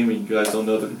fighting game and you guys don't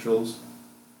know the controls?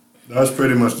 That's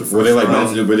pretty much the first Were they like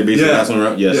round. were they basically last one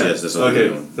round? Yes, that's what okay.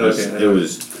 It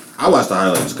was. I watched the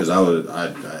highlights because I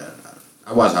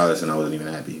watched highlights and I wasn't even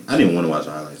happy. I didn't even want to watch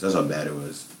the highlights. That's how bad it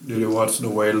was. Did you watch the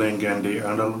Wailing and the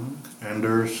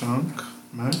Anderson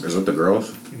match? Is it the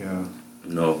girls? Yeah.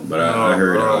 No, but I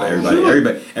heard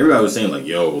everybody was saying like,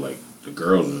 yo, like the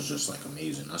girls was just like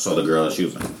amazing. I saw the girl, she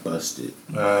was like busted.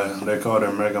 They called her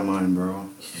Megamind, bro.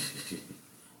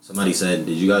 Somebody said,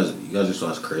 did you guys just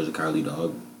watch Courage the Cowardly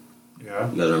Dog?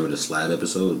 Yeah. You guys remember the Slab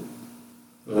episode?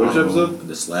 Which episode?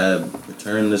 The Slab,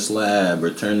 Return the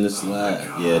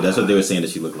Slab. Yeah, that's what they were saying that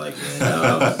she looked like.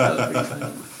 Yeah, that was pretty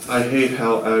funny. I hate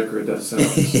how accurate that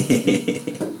sounds.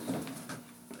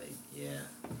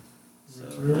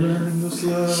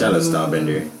 Shout out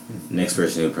Stylebender. Next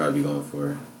person he'll probably be going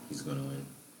for, he's going to win.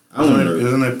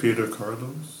 Isn't it Peter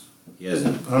Carlos? He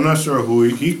hasn't. I'm not sure who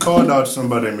he called out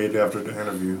somebody immediately after the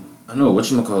interview. I know,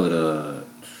 whatchamacallit,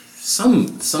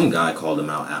 some guy called him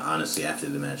out, honestly, after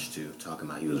the match, too, talking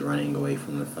about he was running away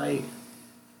from the fight.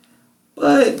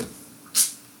 But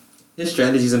his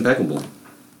strategy's impeccable.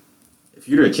 If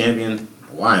you're a champion,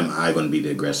 why am I going to be the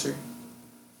aggressor?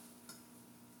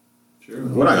 Sure.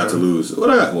 What I got to lose? Well,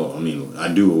 I mean, I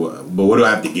do, but what do I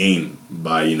have to gain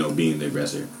by, being the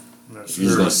aggressor? If you're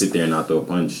just going to sit there and not throw a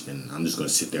punch, then I'm just going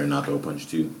to sit there and not throw a punch,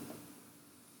 too.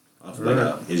 I feel like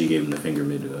how Izzy gave him the finger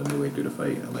midway through the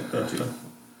fight. I like that, too.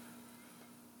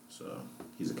 So,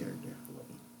 he's a character. I love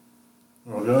him.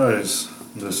 Well, guys,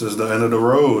 this is the end of the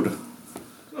road.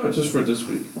 No, just for this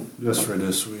week. Just for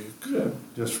this week. Yeah.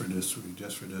 Just for this week.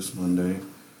 Just for this Monday.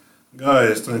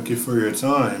 Guys, thank you for your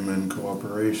time and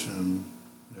cooperation.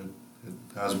 It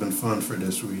has been fun for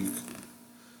this week.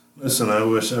 Listen, I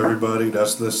wish everybody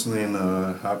that's listening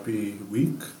a happy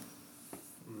week.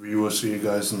 We will see you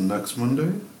guys next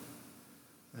Monday.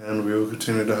 And we will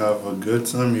continue to have a good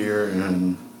time here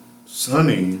in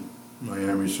sunny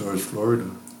Miami Shores,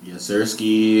 Florida. Yes, sir,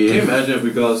 Ski. Can you imagine if we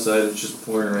go outside and it's just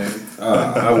pouring rain?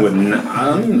 I wouldn't.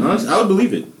 Honestly, I would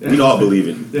believe it. We'd all believe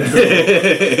it.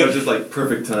 It was just like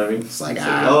perfect timing. It's like,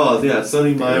 oh, yeah,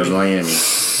 sunny Miami. Miami.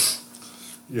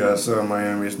 Yes,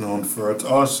 Miami is known for its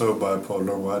also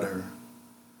bipolar weather.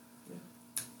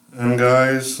 And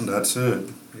guys, that's it.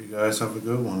 You guys have a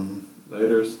good one.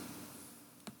 Laters.